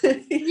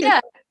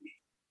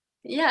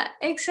 Yeah,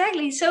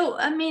 exactly. So,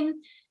 I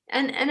mean,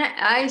 and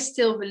I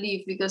still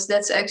believe, because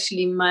that's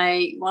actually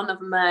one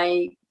of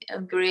my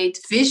great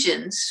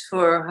visions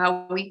for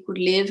how we could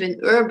live in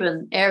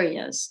urban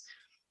areas.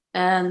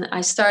 And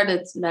I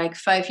started like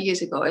 5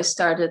 years ago. I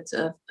started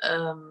a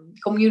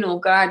communal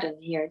garden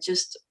here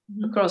just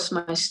across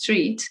my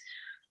street.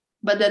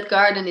 But that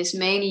garden is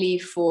mainly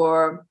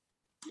for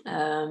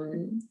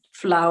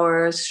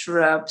flowers,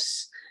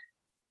 shrubs,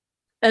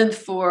 and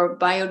for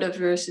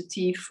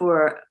biodiversity,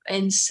 for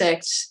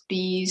insects,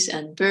 bees,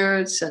 and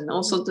birds, and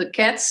also the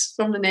cats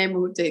from the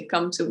neighborhood. They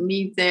come to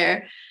meet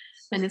there,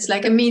 and it's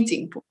like a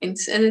meeting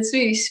point, and it's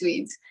really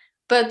sweet.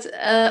 But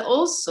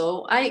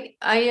also, I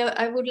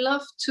would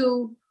love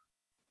to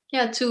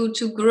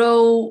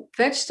grow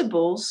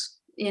vegetables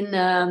in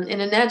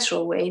a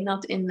natural way,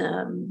 not in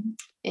the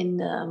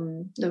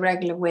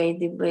regular way,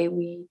 the way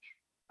we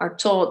are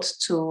taught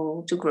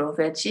to grow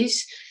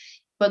veggies,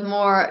 but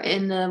more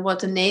in what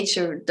the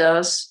nature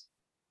does.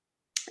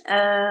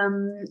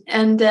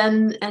 And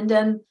then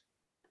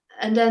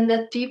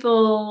that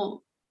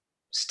people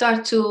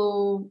start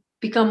to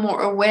become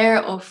more aware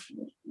of,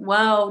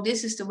 wow,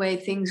 this is the way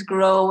things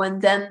grow.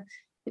 And then,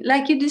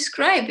 like you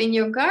describe in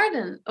your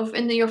garden,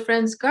 in your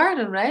friend's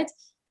garden, right?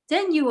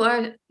 Then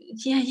you're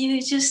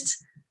just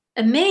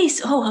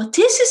amazed. Oh,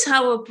 this is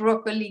how a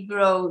broccoli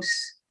grows.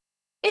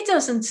 It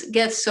doesn't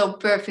get so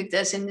perfect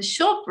as in the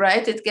shop,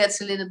 right? It gets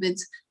a little bit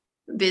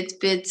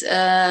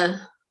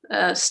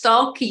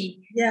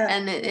stalky,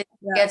 and it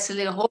gets a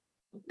little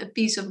a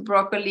piece of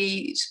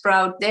broccoli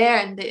sprout there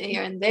and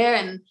here and there,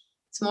 and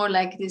it's more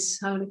like this,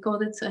 how do they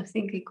call it? I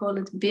think they call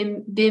it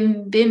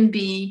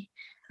bimby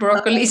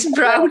broccoli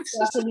sprouts.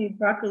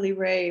 Broccoli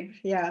rabe.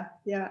 Yeah.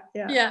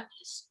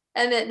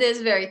 And it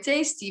is very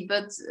tasty,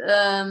 but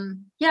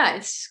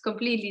it's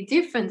completely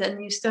different.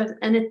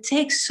 And it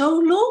takes so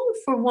long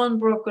for one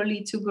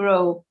broccoli to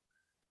grow.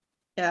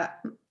 Yeah.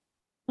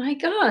 My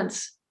God.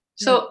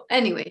 So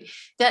anyway,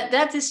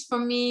 that is for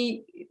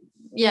me.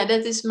 Yeah,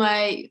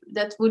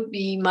 that would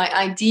be my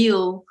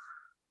ideal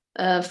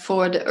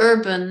for the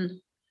urban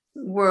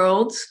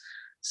world,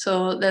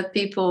 so that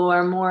people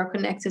are more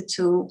connected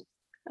to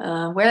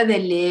where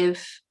they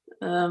live,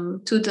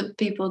 to the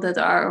people that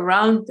are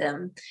around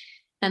them,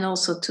 and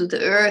also to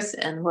the earth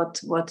and what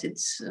it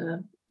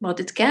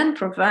can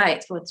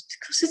provide.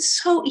 Because it's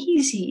so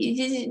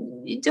easy.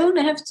 You don't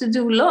have to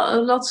do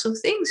lots of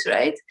things,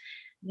 right?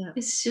 Yeah.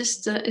 It's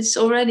just it's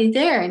already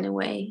there in a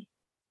way.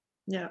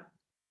 Yeah.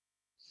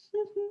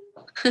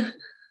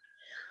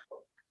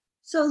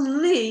 So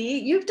Lee,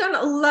 you've done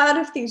a lot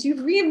of things. You've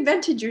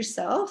reinvented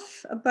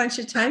yourself a bunch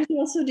of times. You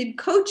also did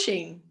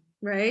coaching,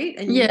 right?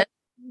 And yeah,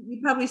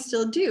 you probably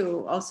still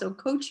do also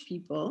coach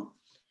people.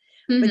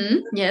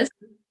 Mm-hmm. Yes.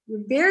 Your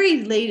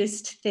very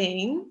latest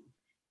thing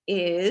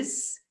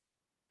is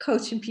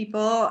coaching people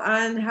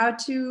on how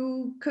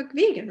to cook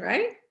vegan,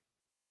 right?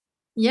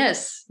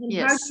 Yes. And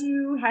yes.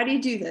 How do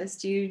you do this?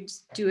 Do you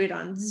do it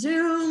on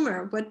Zoom,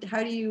 or what?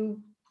 How do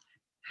you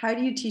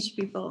teach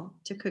people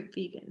to cook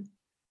vegan?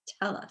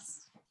 Tell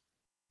us.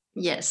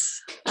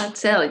 Yes, I'll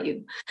tell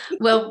you.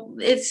 Well,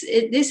 this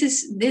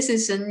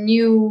is a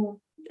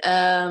new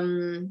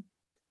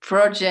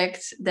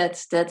project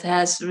that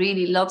has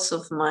really lots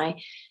of my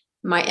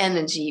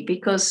energy,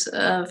 because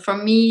for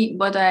me,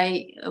 what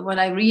I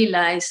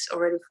realized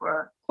already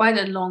for quite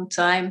a long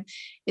time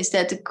is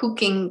that the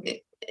cooking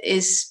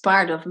is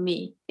part of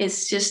me.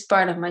 It's just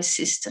part of my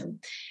system,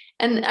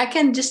 and I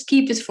can just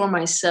keep it for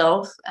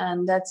myself,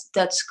 and that's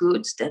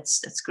good.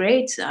 That's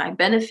great. I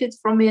benefit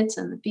from it,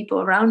 and the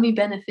people around me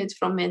benefit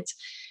from it.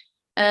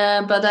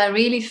 But I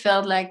really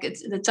felt like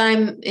the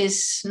time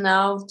is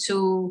now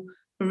to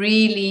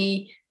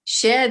really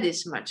share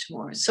this much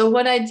more. So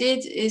what I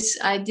did is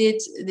I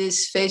did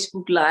this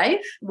Facebook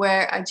Live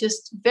where I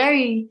just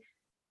very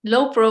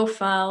low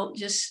profile,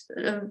 just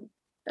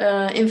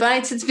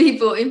invited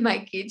people in my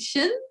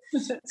kitchen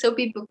so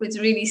people could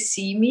really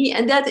see me.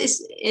 And that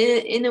is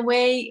in a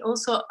way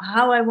also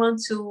how I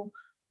want to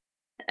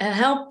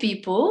help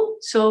people.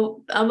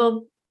 So I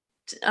will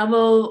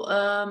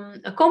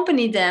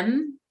accompany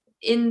them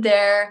in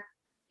their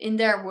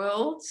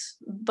world,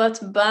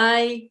 but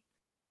by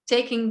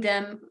taking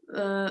them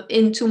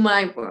into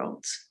my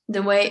world,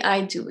 the way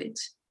I do it.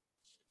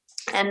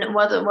 And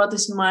what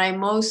is my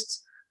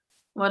most,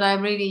 what I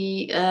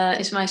really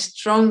is my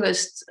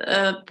strongest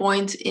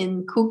point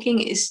in cooking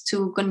is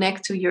to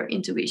connect to your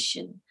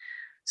intuition.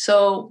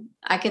 So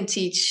I can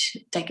teach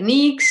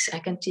techniques. I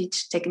can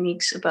teach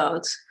techniques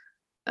about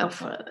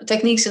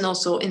techniques and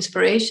also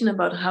inspiration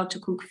about how to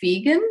cook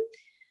vegan.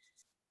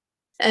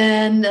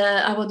 And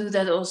I will do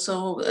that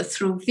also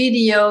through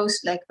videos,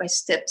 like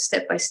step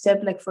by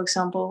step. Like, for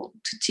example,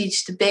 to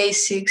teach the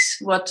basics.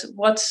 What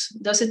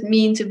does it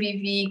mean to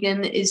be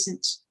vegan? Is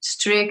it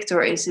strict,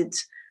 or is it?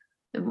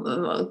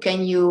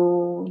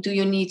 Do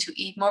you need to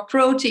eat more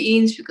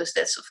proteins? Because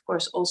that's of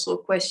course also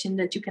a question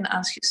that you can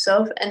ask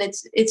yourself. And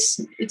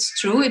it's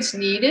true, it's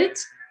needed.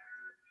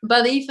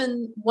 But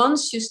even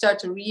once you start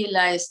to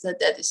realize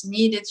that is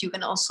needed, you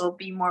can also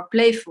be more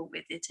playful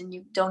with it. And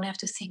you don't have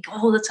to think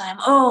all the time,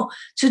 oh,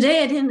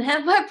 today I didn't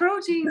have my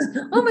proteins.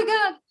 Oh my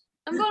God,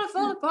 I'm going to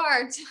fall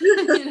apart.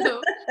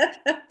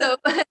 So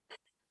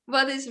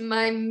what is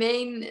my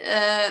main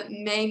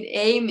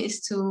aim is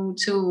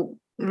to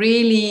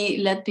really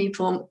let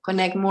people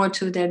connect more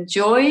to their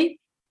joy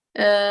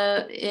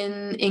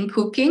in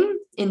cooking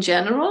in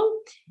general.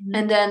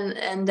 Mm-hmm.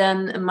 And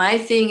then my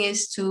thing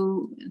is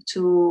to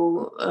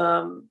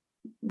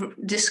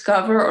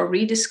discover or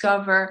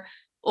rediscover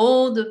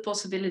all the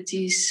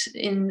possibilities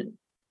in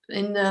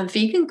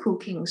vegan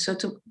cooking. So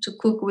to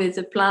cook with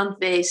the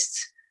plant-based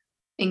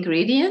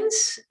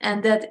ingredients,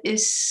 and that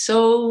is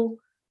so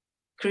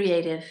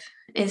creative.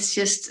 It's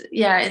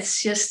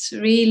just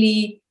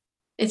really,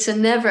 it's a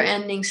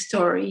never-ending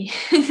story.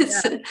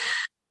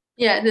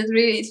 That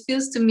really, it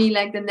feels to me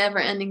like the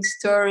never-ending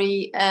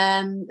story.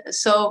 And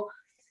so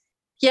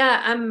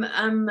I'm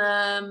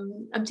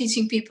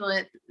teaching people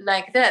it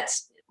like that.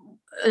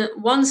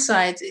 One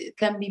side, it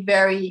can be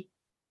very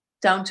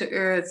down to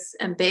earth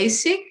and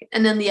basic,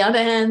 and on the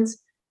other hand,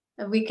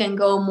 we can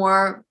go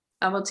more.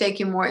 I will take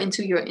you more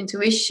into your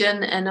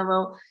intuition, and I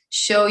will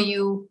show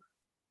you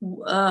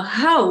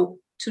how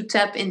to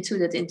tap into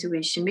that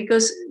intuition,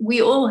 because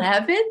we all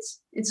have it.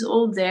 It's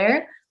all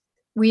there.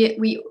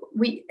 We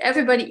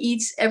everybody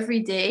eats every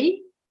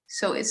day,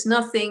 so it's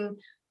nothing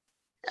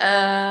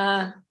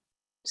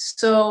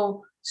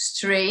so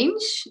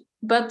strange,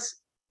 but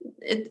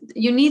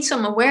you need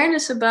some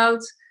awareness about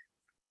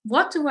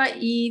what do I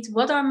eat,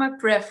 what are my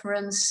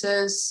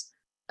preferences,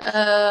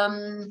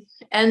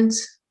 and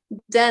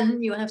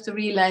then you have to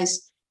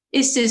realize,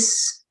 is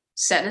this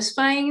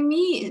satisfying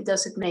me?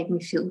 Does it make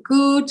me feel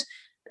good?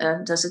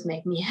 Does it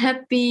make me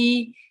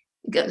happy?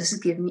 Does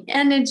it give me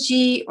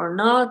energy or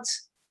not?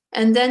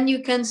 And then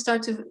you can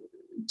start to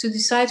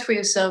decide for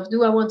yourself,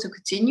 do I want to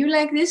continue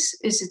like this?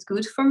 Is it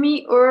good for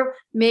me? Or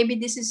maybe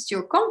this is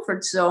your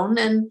comfort zone,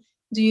 and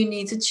do you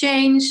need to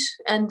change?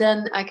 And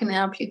then I can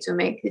help you to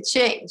make the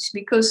change.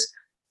 Because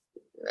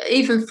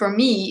even for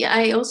me,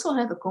 I also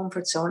have a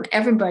comfort zone.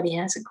 Everybody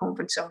has a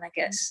comfort zone, I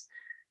guess.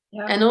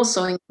 Yeah. And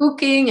also in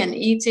cooking and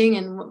eating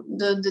and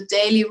the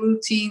daily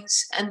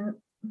routines. And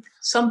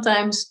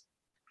sometimes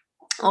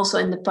also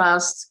in the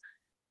past,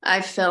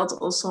 I felt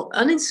also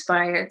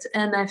uninspired,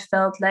 and I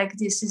felt like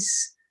this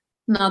is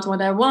not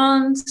what I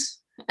want.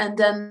 And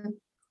then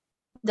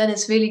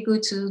it's really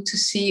good to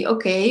see,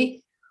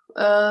 okay,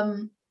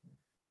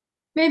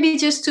 maybe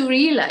just to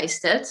realize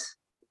that,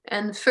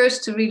 and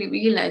first to really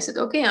realize that,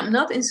 okay, I'm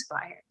not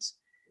inspired.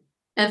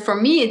 And for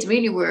me, it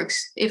really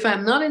works. If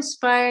I'm not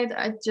inspired,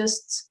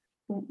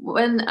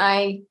 when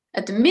I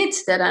admit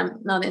that I'm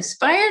not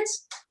inspired,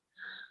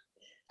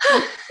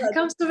 it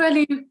comes to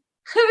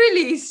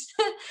release.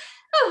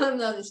 Oh, I'm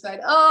not inspired.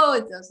 Oh,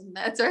 it doesn't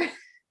matter.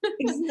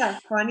 Isn't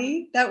that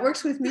funny? That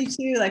works with me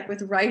too, like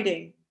with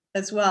writing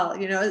as well.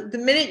 You know, the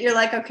minute you're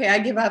like, okay, I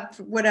give up,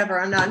 whatever,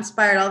 I'm not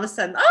inspired, all of a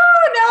sudden,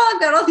 oh no, I've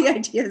got all the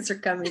ideas are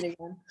coming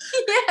again.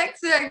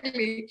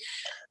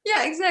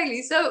 Yeah,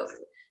 exactly. So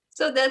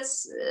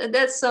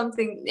that's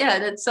something. Yeah,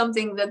 that's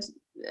something that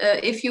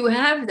if you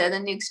have that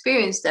and you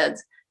experience that,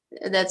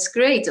 that's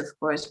great, of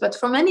course. But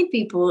for many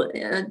people,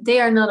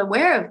 they are not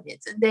aware of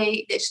it.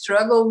 They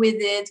struggle with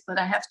it. But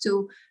I have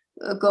to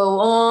go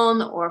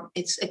on, or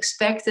it's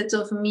expected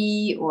of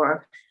me,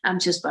 or I'm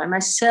just by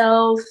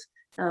myself.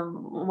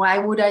 Why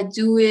would I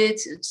do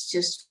it? It's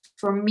just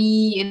for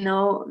me,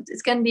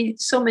 it can be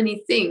so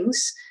many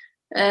things.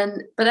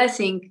 But I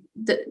think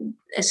that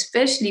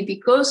especially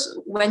because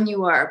when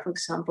you are, for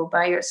example,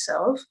 by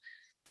yourself,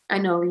 I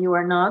know you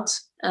are not,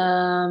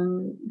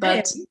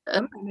 but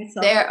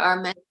there are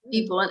many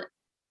people.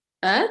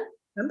 I'm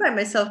by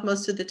myself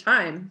most of the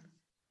time.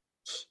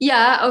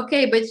 Yeah,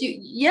 okay, but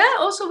yeah,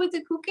 also with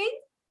the cooking?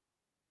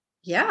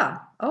 Yeah.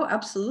 Oh,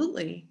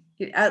 absolutely.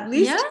 At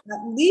Yeah?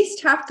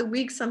 least half the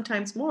week,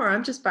 sometimes more.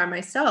 I'm just by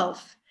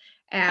myself.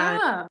 And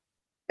Ah,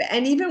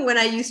 even when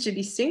I used to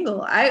be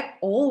single, I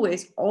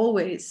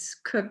always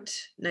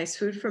cooked nice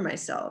food for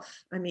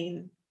myself. I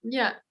mean,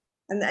 yeah.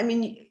 and I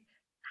mean,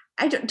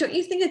 I don't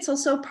you think it's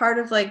also part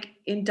of like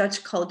in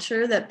Dutch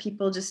culture that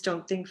people just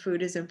don't think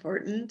food is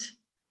important?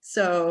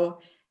 So,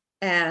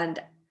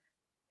 and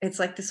it's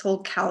like this whole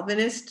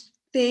Calvinist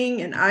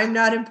thing, and I'm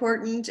not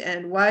important,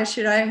 and why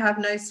should I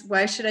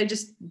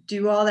just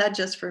do all that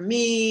just for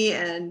me?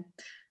 And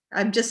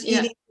I'm just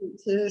Yeah. eating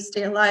to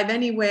stay alive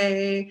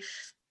anyway.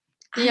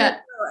 I don't Yeah.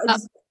 know.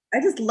 I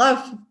just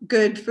love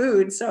good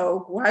food.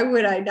 So why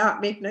would I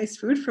not make nice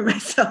food for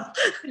myself?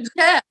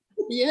 Yeah.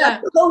 That's Yeah.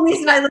 the whole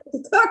reason I love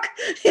to cook.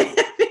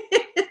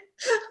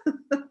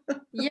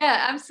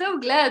 Yeah, I'm so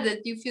glad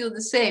that you feel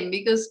the same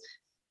because,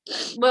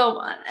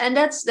 well, and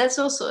that's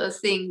also a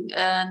thing,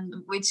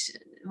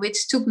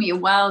 which took me a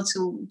while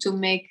to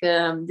make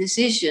a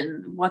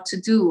decision what to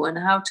do and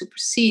how to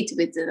proceed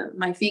with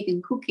my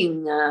vegan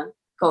cooking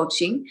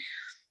coaching,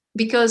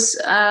 because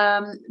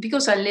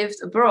I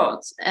lived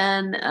abroad,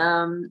 and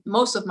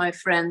most of my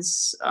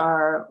friends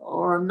are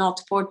or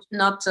not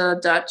not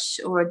Dutch,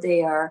 or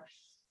they are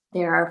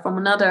from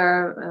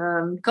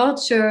another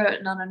culture,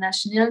 another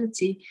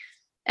nationality.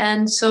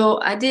 And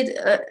so I did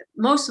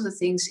most of the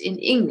things in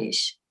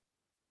English.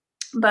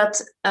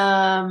 But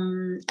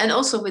and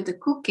also with the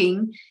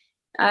cooking,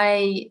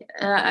 I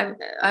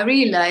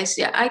realized,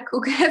 yeah, I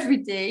cook every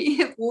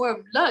day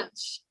warm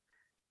lunch,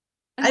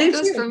 and I do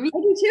because too. for me, I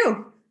do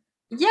too.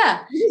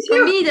 yeah, I do for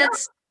too. me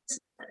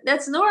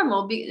that's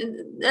normal.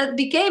 That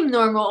became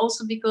normal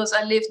also because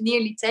I lived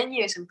nearly 10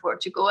 years in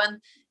Portugal, and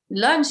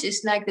lunch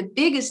is like the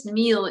biggest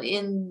meal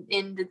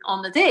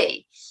on the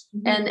day.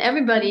 And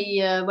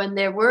everybody, when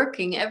they're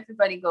working,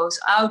 everybody goes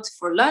out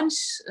for lunch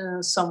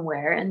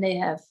somewhere, and they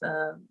have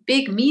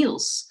big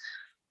meals.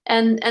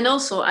 And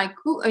also I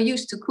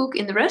used to cook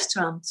in the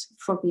restaurant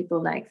for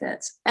people like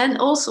that, and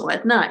also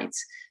at night.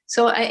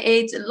 So I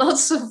ate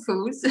lots of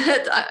food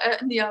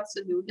in the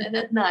afternoon and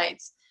at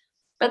night.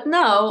 But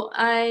now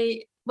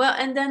well,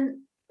 and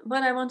then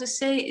what I want to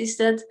say is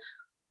that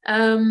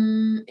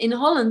in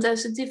Holland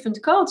there's a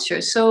different culture.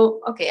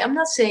 So okay, I'm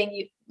not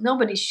saying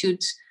nobody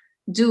should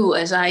do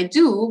as I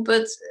do,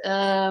 but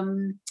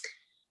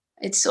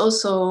it's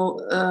also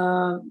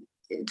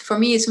for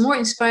me it's more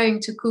inspiring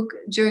to cook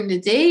during the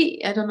day.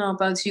 I don't know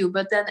about you,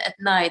 but then at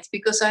night,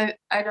 because I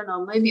don't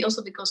know, maybe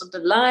also because of the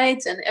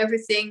light and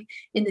everything.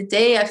 In the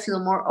day I feel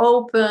more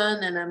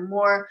open, and I'm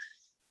more,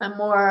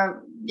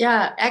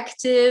 yeah,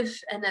 active.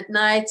 And at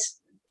night,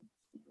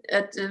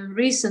 in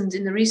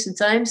the recent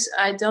times,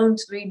 I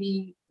don't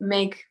really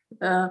make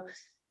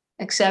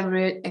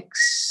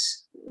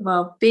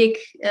big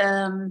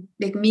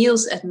big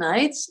meals at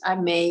night. I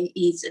may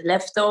eat a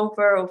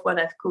leftover of what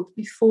I've cooked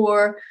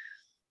before,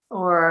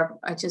 or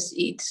I just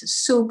eat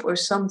soup or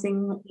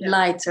something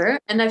lighter,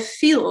 and I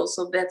feel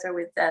also better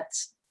with that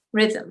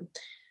rhythm.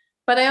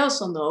 But I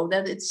also know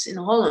that it's in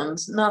Holland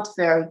not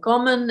very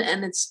common,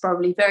 and it's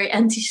probably very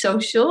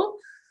antisocial.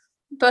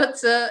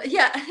 But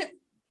yeah,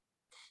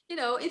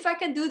 if I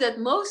can do that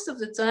most of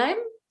the time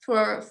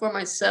for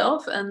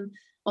myself, and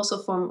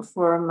also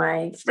for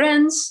my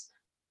friends,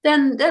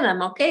 then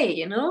I'm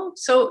okay.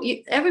 So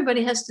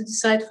everybody has to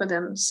decide for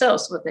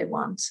themselves what they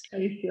want. How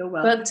you feel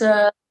well. But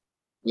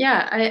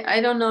yeah,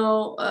 I don't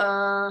know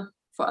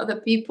for other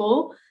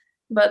people,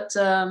 but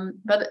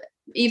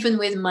even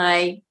with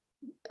my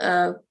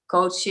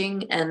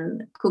coaching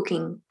and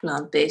cooking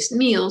plant-based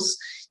meals,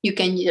 you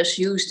can just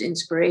use the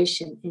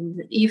inspiration in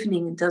the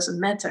evening. It doesn't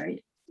matter.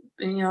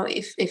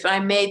 If I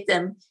made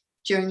them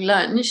during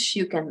lunch,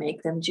 you can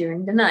make them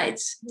during the night.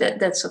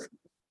 That's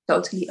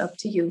totally up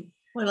to you.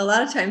 Well, a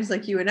lot of times,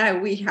 like you and I,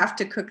 we have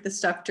to cook the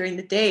stuff during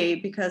the day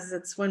because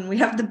it's when we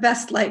have the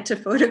best light to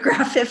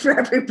photograph it for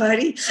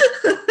everybody.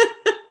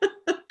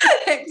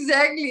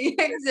 Exactly.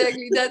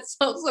 That's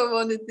also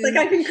one of the things.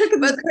 Like I can cook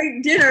this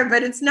great dinner,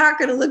 but it's not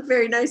going to look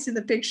very nice in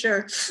the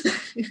picture.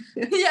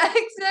 Yeah,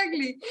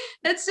 exactly.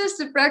 That's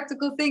just a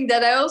practical thing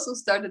that I also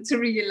started to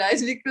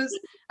realize, because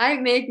I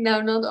make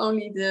now not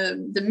only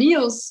the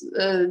meals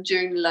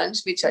during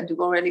lunch, which I do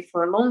already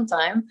for a long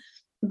time,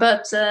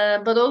 but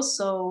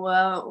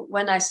also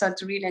when I start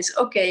to realize,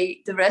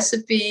 okay, the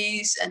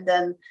recipes, and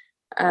then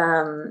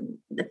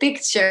the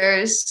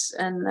pictures,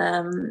 and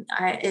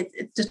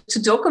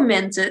to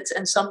document it.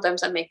 And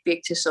sometimes I make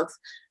pictures of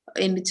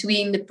in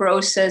between the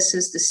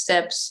processes, the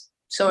steps,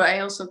 so I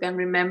also can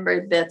remember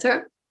it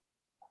better.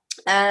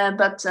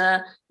 But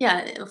yeah,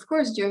 of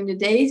course, during the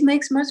day it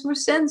makes much more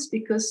sense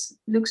because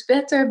it looks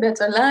better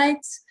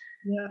light.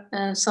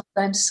 Yeah.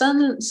 Sometimes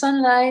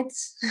sunlight.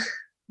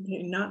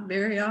 Not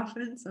very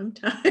often,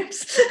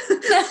 sometimes.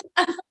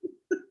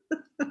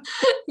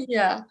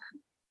 Yeah.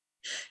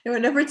 And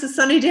whenever it's a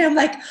sunny day, I'm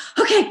like,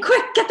 okay,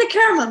 quick, get the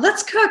camera,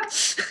 let's cook.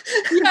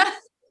 Yeah.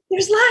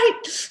 There's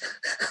light.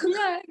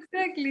 Yeah,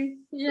 exactly.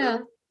 Yeah.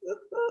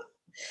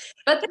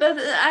 But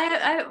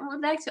I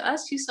would like to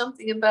ask you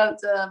something about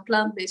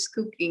plant-based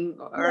cooking,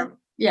 or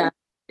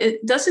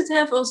does it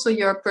have also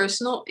your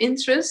personal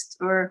interest,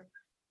 or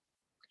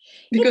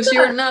because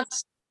you're not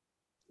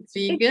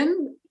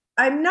vegan?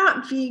 I'm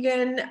not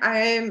vegan.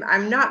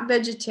 I'm not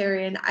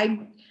vegetarian.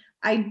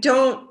 I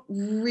don't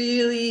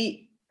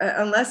really,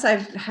 unless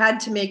I've had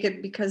to make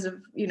it because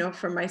of,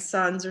 for my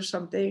sons or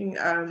something.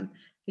 I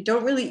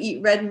don't really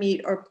eat red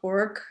meat or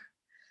pork.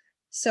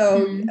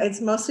 So it's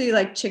mostly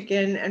like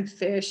chicken and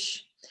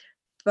fish.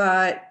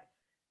 But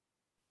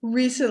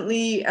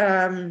recently,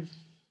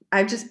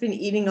 I've just been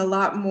eating a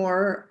lot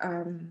more.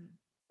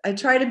 I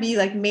try to be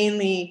like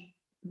mainly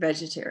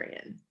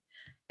vegetarian,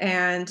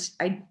 and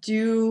I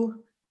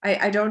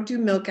don't do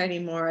milk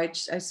anymore. I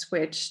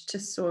switched to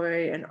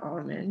soy and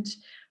almond,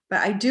 but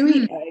I do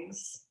eat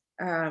eggs.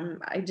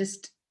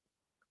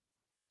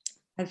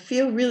 I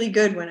feel really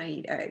good when I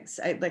eat eggs.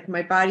 Like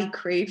my body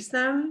craves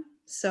them.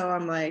 So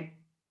I'm like,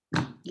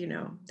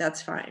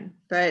 that's fine.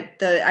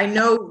 But I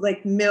know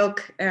like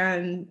milk,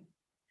 and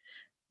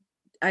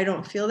I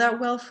don't feel that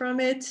well from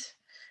it.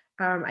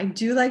 I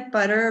do like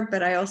butter,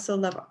 but I also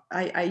love,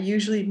 I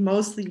usually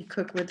mostly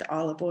cook with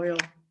olive oil.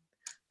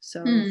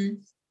 So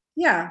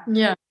yeah.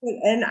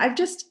 And I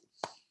just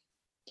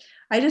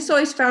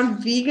always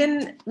found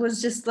vegan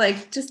was just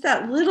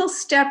that little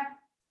step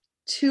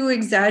too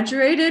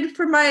exaggerated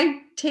for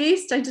my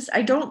taste.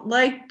 I don't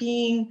like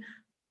being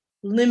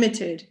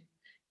limited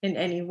in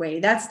any way.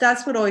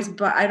 That's what always,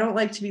 but I don't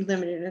like to be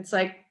limited. It's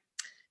like,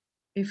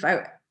 if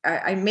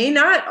I may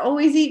not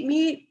always eat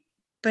meat,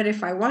 but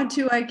if I want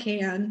to, I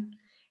can.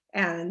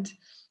 And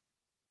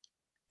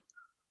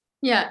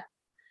I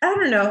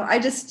don't know.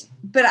 I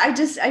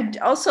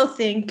also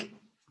think,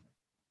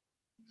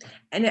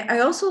 and I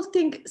also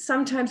think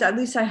sometimes, at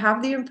least I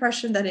have the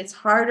impression that it's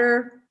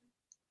harder,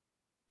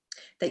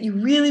 that you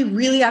really,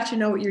 really have to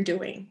know what you're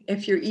doing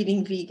if you're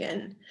eating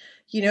vegan,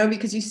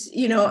 because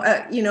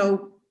a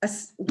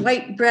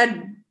white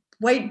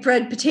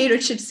bread potato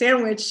chip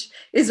sandwich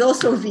is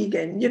also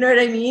vegan. You know what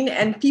I mean?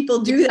 And people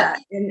do that.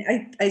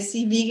 And I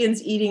see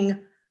vegans eating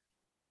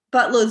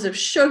buttloads of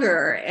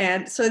sugar.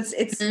 And so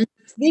it's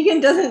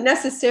vegan doesn't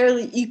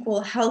necessarily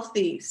equal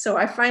healthy. So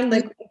I find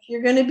like if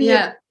you're going to be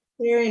a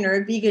vegetarian or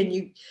a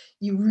vegan,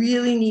 you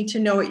really need to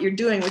know what you're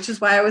doing, which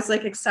is why I was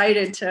like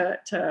excited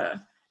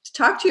to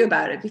talk to you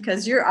about it,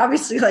 because you're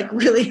obviously like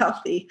really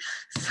healthy.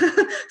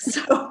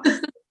 So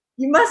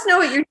you must know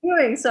what you're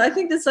doing. So I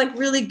think that's like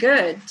really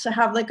good to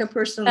have like a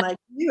person like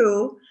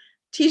you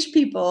teach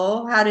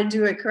people how to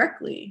do it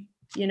correctly,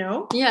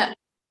 Yeah,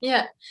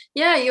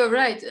 you're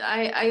right.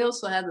 I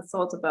also had a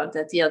thought about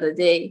that the other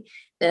day,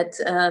 that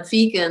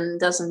vegan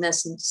doesn't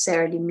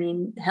necessarily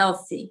mean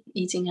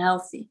eating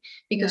healthy,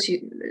 because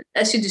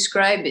as you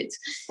describe it.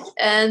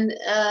 And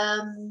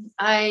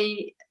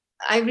I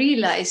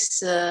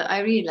realized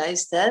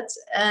that,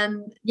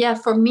 and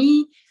for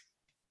me,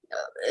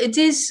 it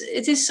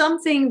is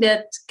something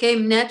that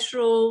came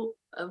natural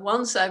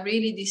once I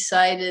really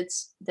decided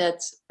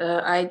that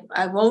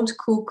I won't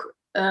cook.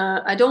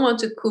 I don't want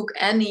to cook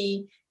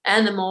any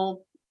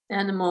animal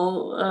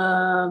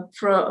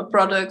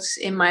products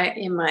in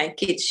my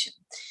kitchen,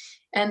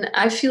 and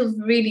I feel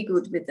really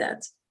good with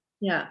that.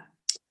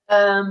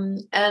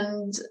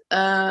 And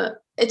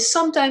it's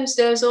sometimes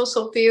there's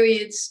also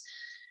periods.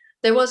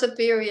 There was a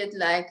period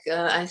like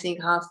I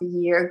think half a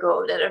year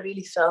ago that I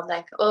really felt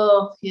like,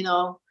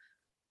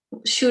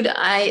 should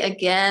I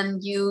again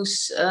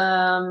use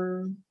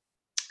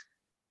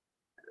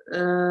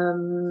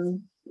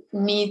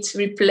meat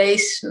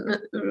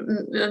replacement,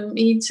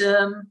 meat,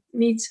 how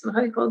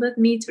do you call that?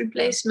 Meat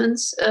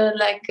replacements,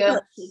 like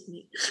fake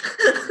meat.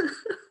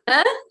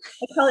 Huh?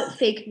 I call it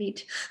fake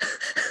meat.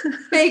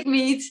 Fake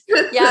meat,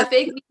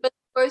 fake meat. But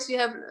of course,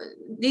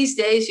 these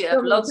days you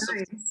have lots of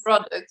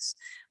products.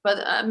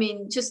 But I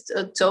mean, just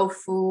a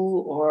tofu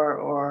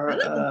or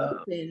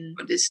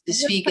this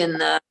vegan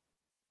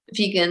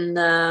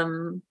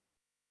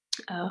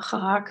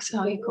gehakt,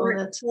 how you call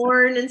it?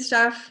 Corn and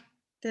stuff.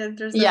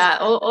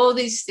 All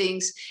these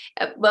things.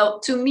 Well,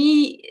 to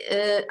me,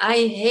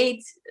 I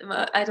hate.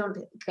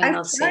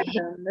 Cannot say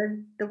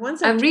them. The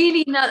ones I'm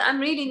really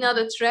not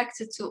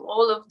attracted to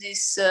all of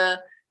this.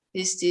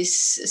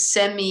 This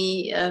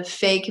semi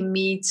fake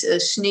meat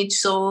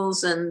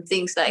schnitzels and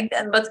things like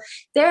that. But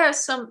they're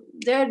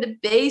the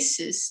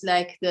basis,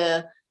 like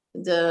the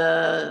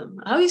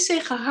how you say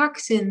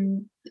gehakt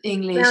in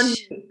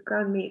English?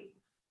 Ground meat.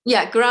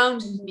 Yeah,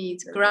 ground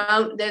meat.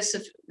 There's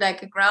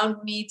a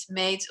ground meat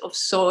made of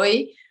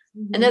soy,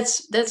 and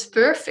that's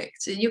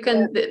perfect. You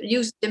can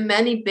use the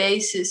many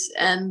bases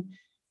and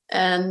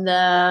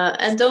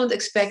don't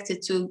expect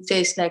it to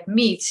taste like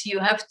meat. You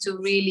have to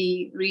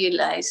really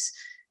realize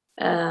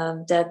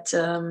that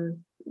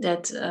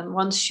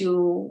once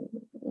you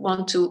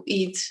want to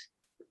eat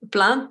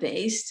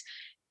plant-based,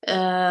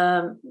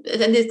 and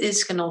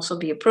this can also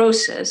be a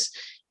process.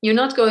 You're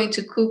not going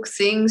to cook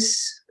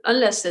things,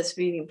 unless that's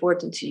really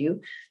important to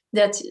you,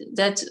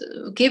 that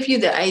give you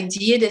the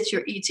idea that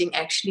you're eating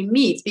actually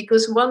meat.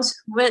 Because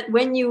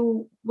when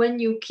you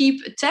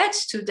keep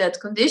attached to that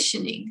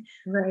conditioning,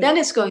 then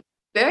it's going to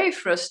be very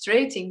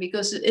frustrating,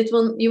 because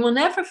you will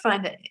never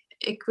find an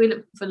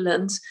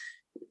equivalent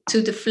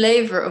to the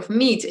flavor of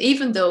meat,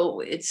 even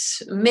though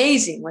it's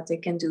amazing what they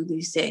can do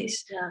these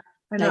days.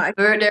 I know. Like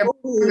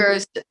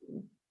burgers.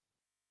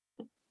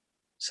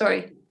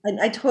 Sorry.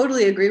 I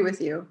totally agree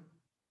with you.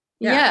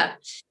 Yeah.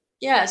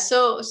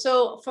 So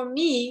for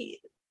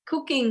me,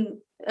 cooking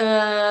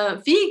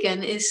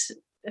vegan is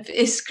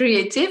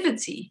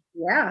creativity.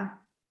 Yeah.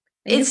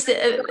 And It's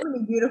so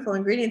many beautiful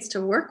ingredients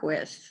to work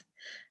with.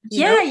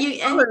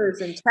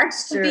 Colors and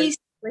textures,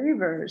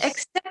 flavors.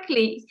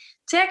 Exactly.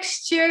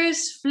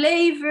 Textures,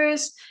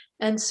 flavors,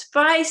 and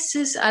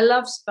spices. I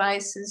love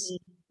spices.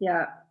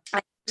 Yeah.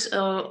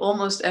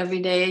 Almost every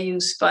day I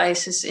use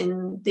spices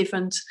in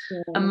different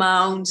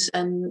amounts,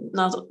 and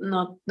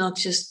not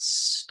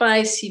just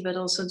spicy, but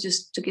also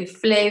just to give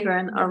flavor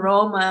and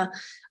aroma.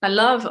 I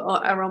love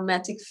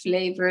aromatic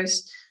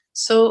flavors.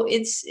 So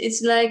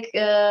it's like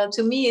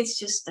to me it's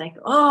just like,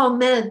 oh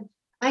man,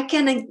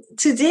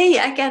 today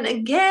I can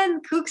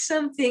again cook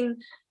something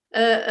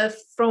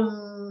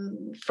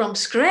from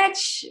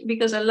scratch,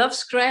 because I love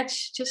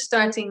scratch, just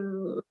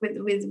starting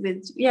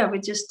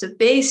with just the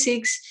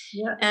basics,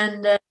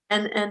 and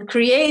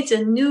create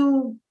a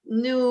new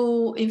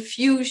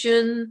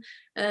infusion,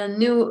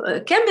 new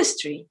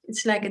chemistry.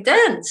 It's like a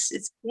dance.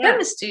 It's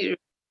chemistry.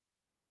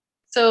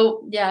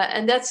 So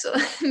and that's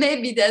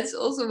maybe that's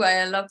also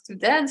why I love to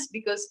dance,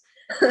 because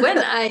when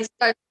I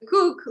start to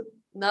cook,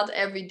 not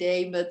every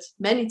day but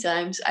many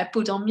times, I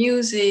put on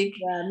music.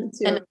 Me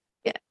too.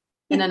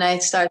 And then I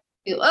start to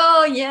feel,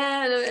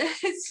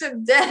 it's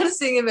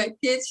dancing in my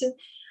kitchen.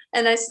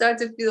 And I start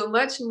to feel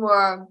much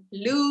more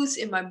loose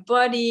in my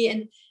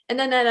body. And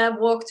then I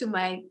walk to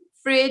my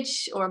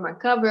fridge or my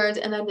cupboard,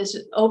 and I just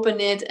open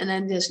it and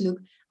then just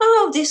look,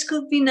 oh, this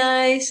could be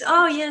nice.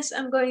 Oh, yes,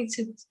 I'm going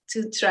to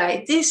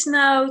try this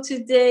now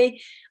today.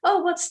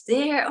 Oh, what's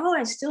there? Oh,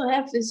 I still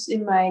have this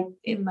in my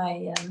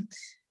my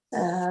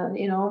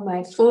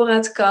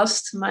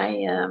voorraadkast,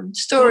 my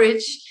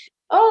storage.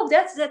 Oh,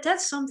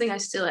 that's something I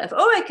still have.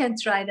 Oh, I can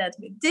try that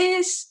with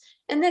this.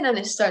 And then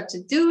I start to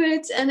do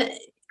it. And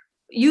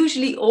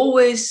usually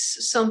always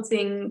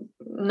something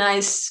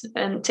nice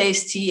and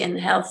tasty and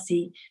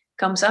healthy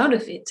comes out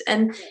of it.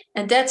 And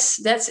that's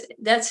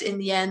in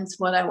the end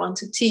what I want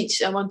to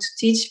teach. I want to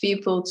teach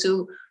people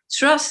to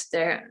trust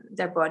their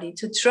body,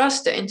 to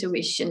trust their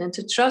intuition, and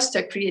to trust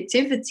their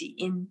creativity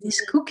in this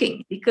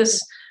cooking,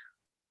 because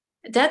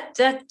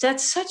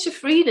that's such a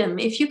freedom.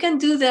 If you can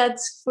do that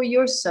for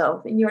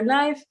yourself in your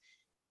life,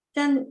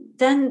 then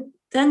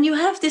you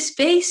have this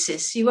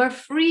basis. You are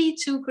free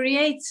to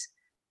create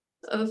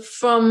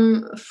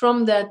from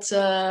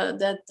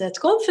that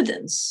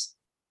confidence.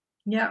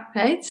 Yeah.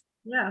 Right.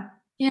 Yeah.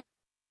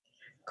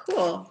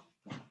 Cool.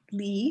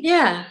 Lee.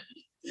 Yeah.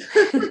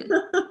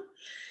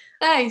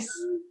 Nice.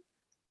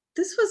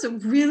 This was a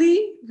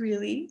really,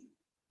 really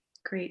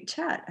great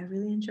chat. I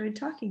really enjoyed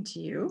talking to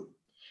you.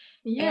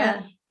 Yeah.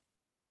 And,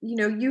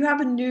 you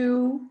have a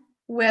new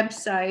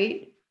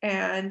website,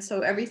 and so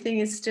everything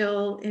is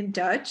still in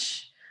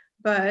Dutch,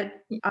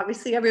 but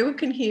obviously everyone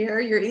can hear.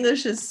 Your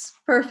English is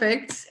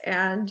perfect,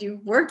 and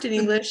you've worked in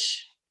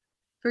English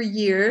for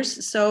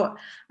years. So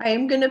I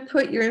am going to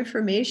put your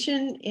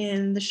information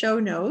in the show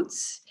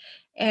notes.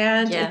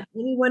 And if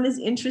anyone is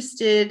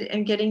interested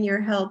in getting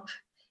your help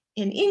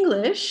in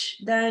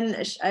English,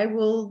 then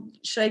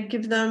should I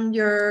give them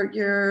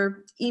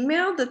your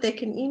email that they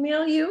can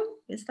email you?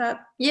 Is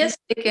that? Yes,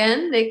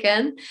 they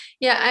can.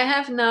 Yeah, I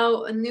have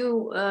now a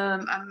new,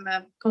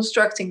 I'm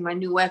constructing my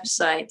new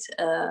website,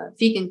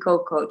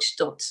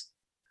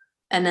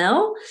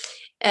 vegancocoach.nl.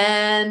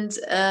 And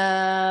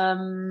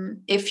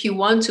if you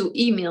want to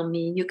email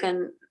me, you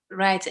can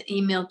write an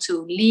email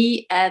to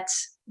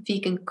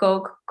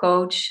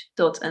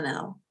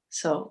lee@vegancocoach.nl.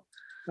 So.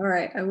 All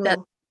right, I will.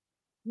 I'm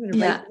going to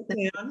write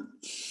it down.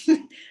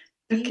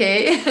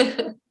 Okay.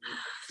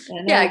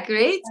 Yeah,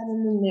 great.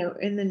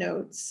 In the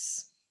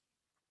notes.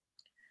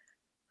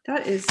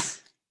 That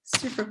is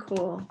super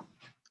cool.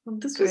 Well,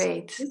 this was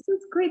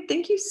great.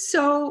 Thank you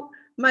so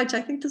much. I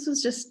think this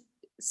was just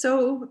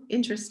so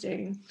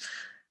interesting.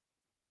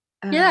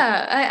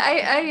 Yeah,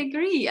 I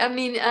agree. I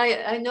mean,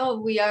 I know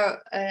we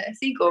are, I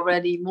think,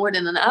 already more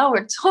than an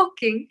hour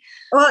talking.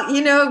 Well,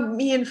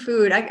 me and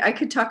food, I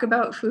could talk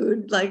about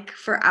food like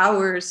for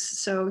hours.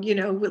 So,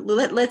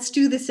 let's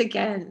do this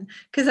again,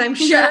 because I'm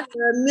sure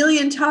there are a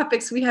million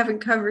topics we haven't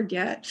covered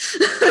yet.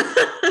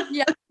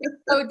 Yeah,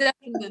 so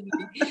definitely.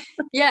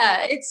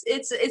 Yeah,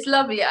 it's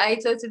lovely. I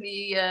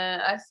totally,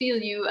 I feel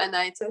you, and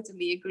I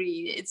totally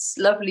agree. It's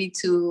lovely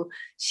to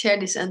share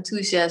this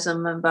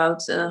enthusiasm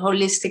about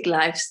holistic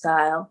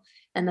lifestyle,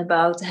 and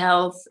about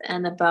health,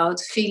 and about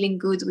feeling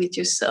good with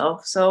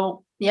yourself.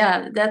 So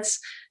yeah, that's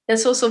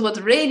also what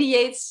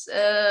radiates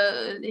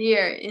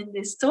here in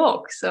this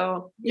talk.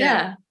 So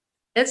yeah.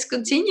 let's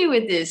continue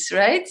with this,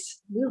 right?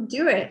 We'll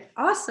do it.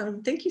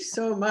 Awesome. Thank you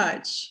so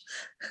much.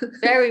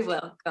 Very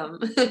welcome.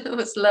 It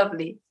was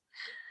lovely.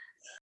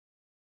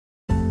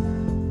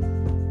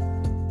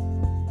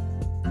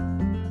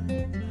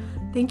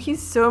 Thank you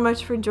so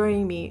much for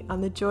joining me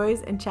on the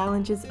joys and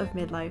challenges of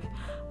midlife.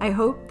 I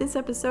hope this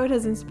episode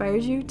has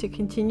inspired you to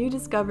continue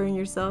discovering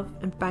yourself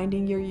and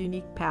finding your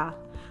unique path.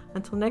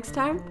 Until next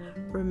time,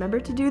 remember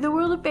to do the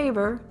world a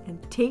favor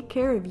and take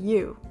care of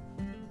you.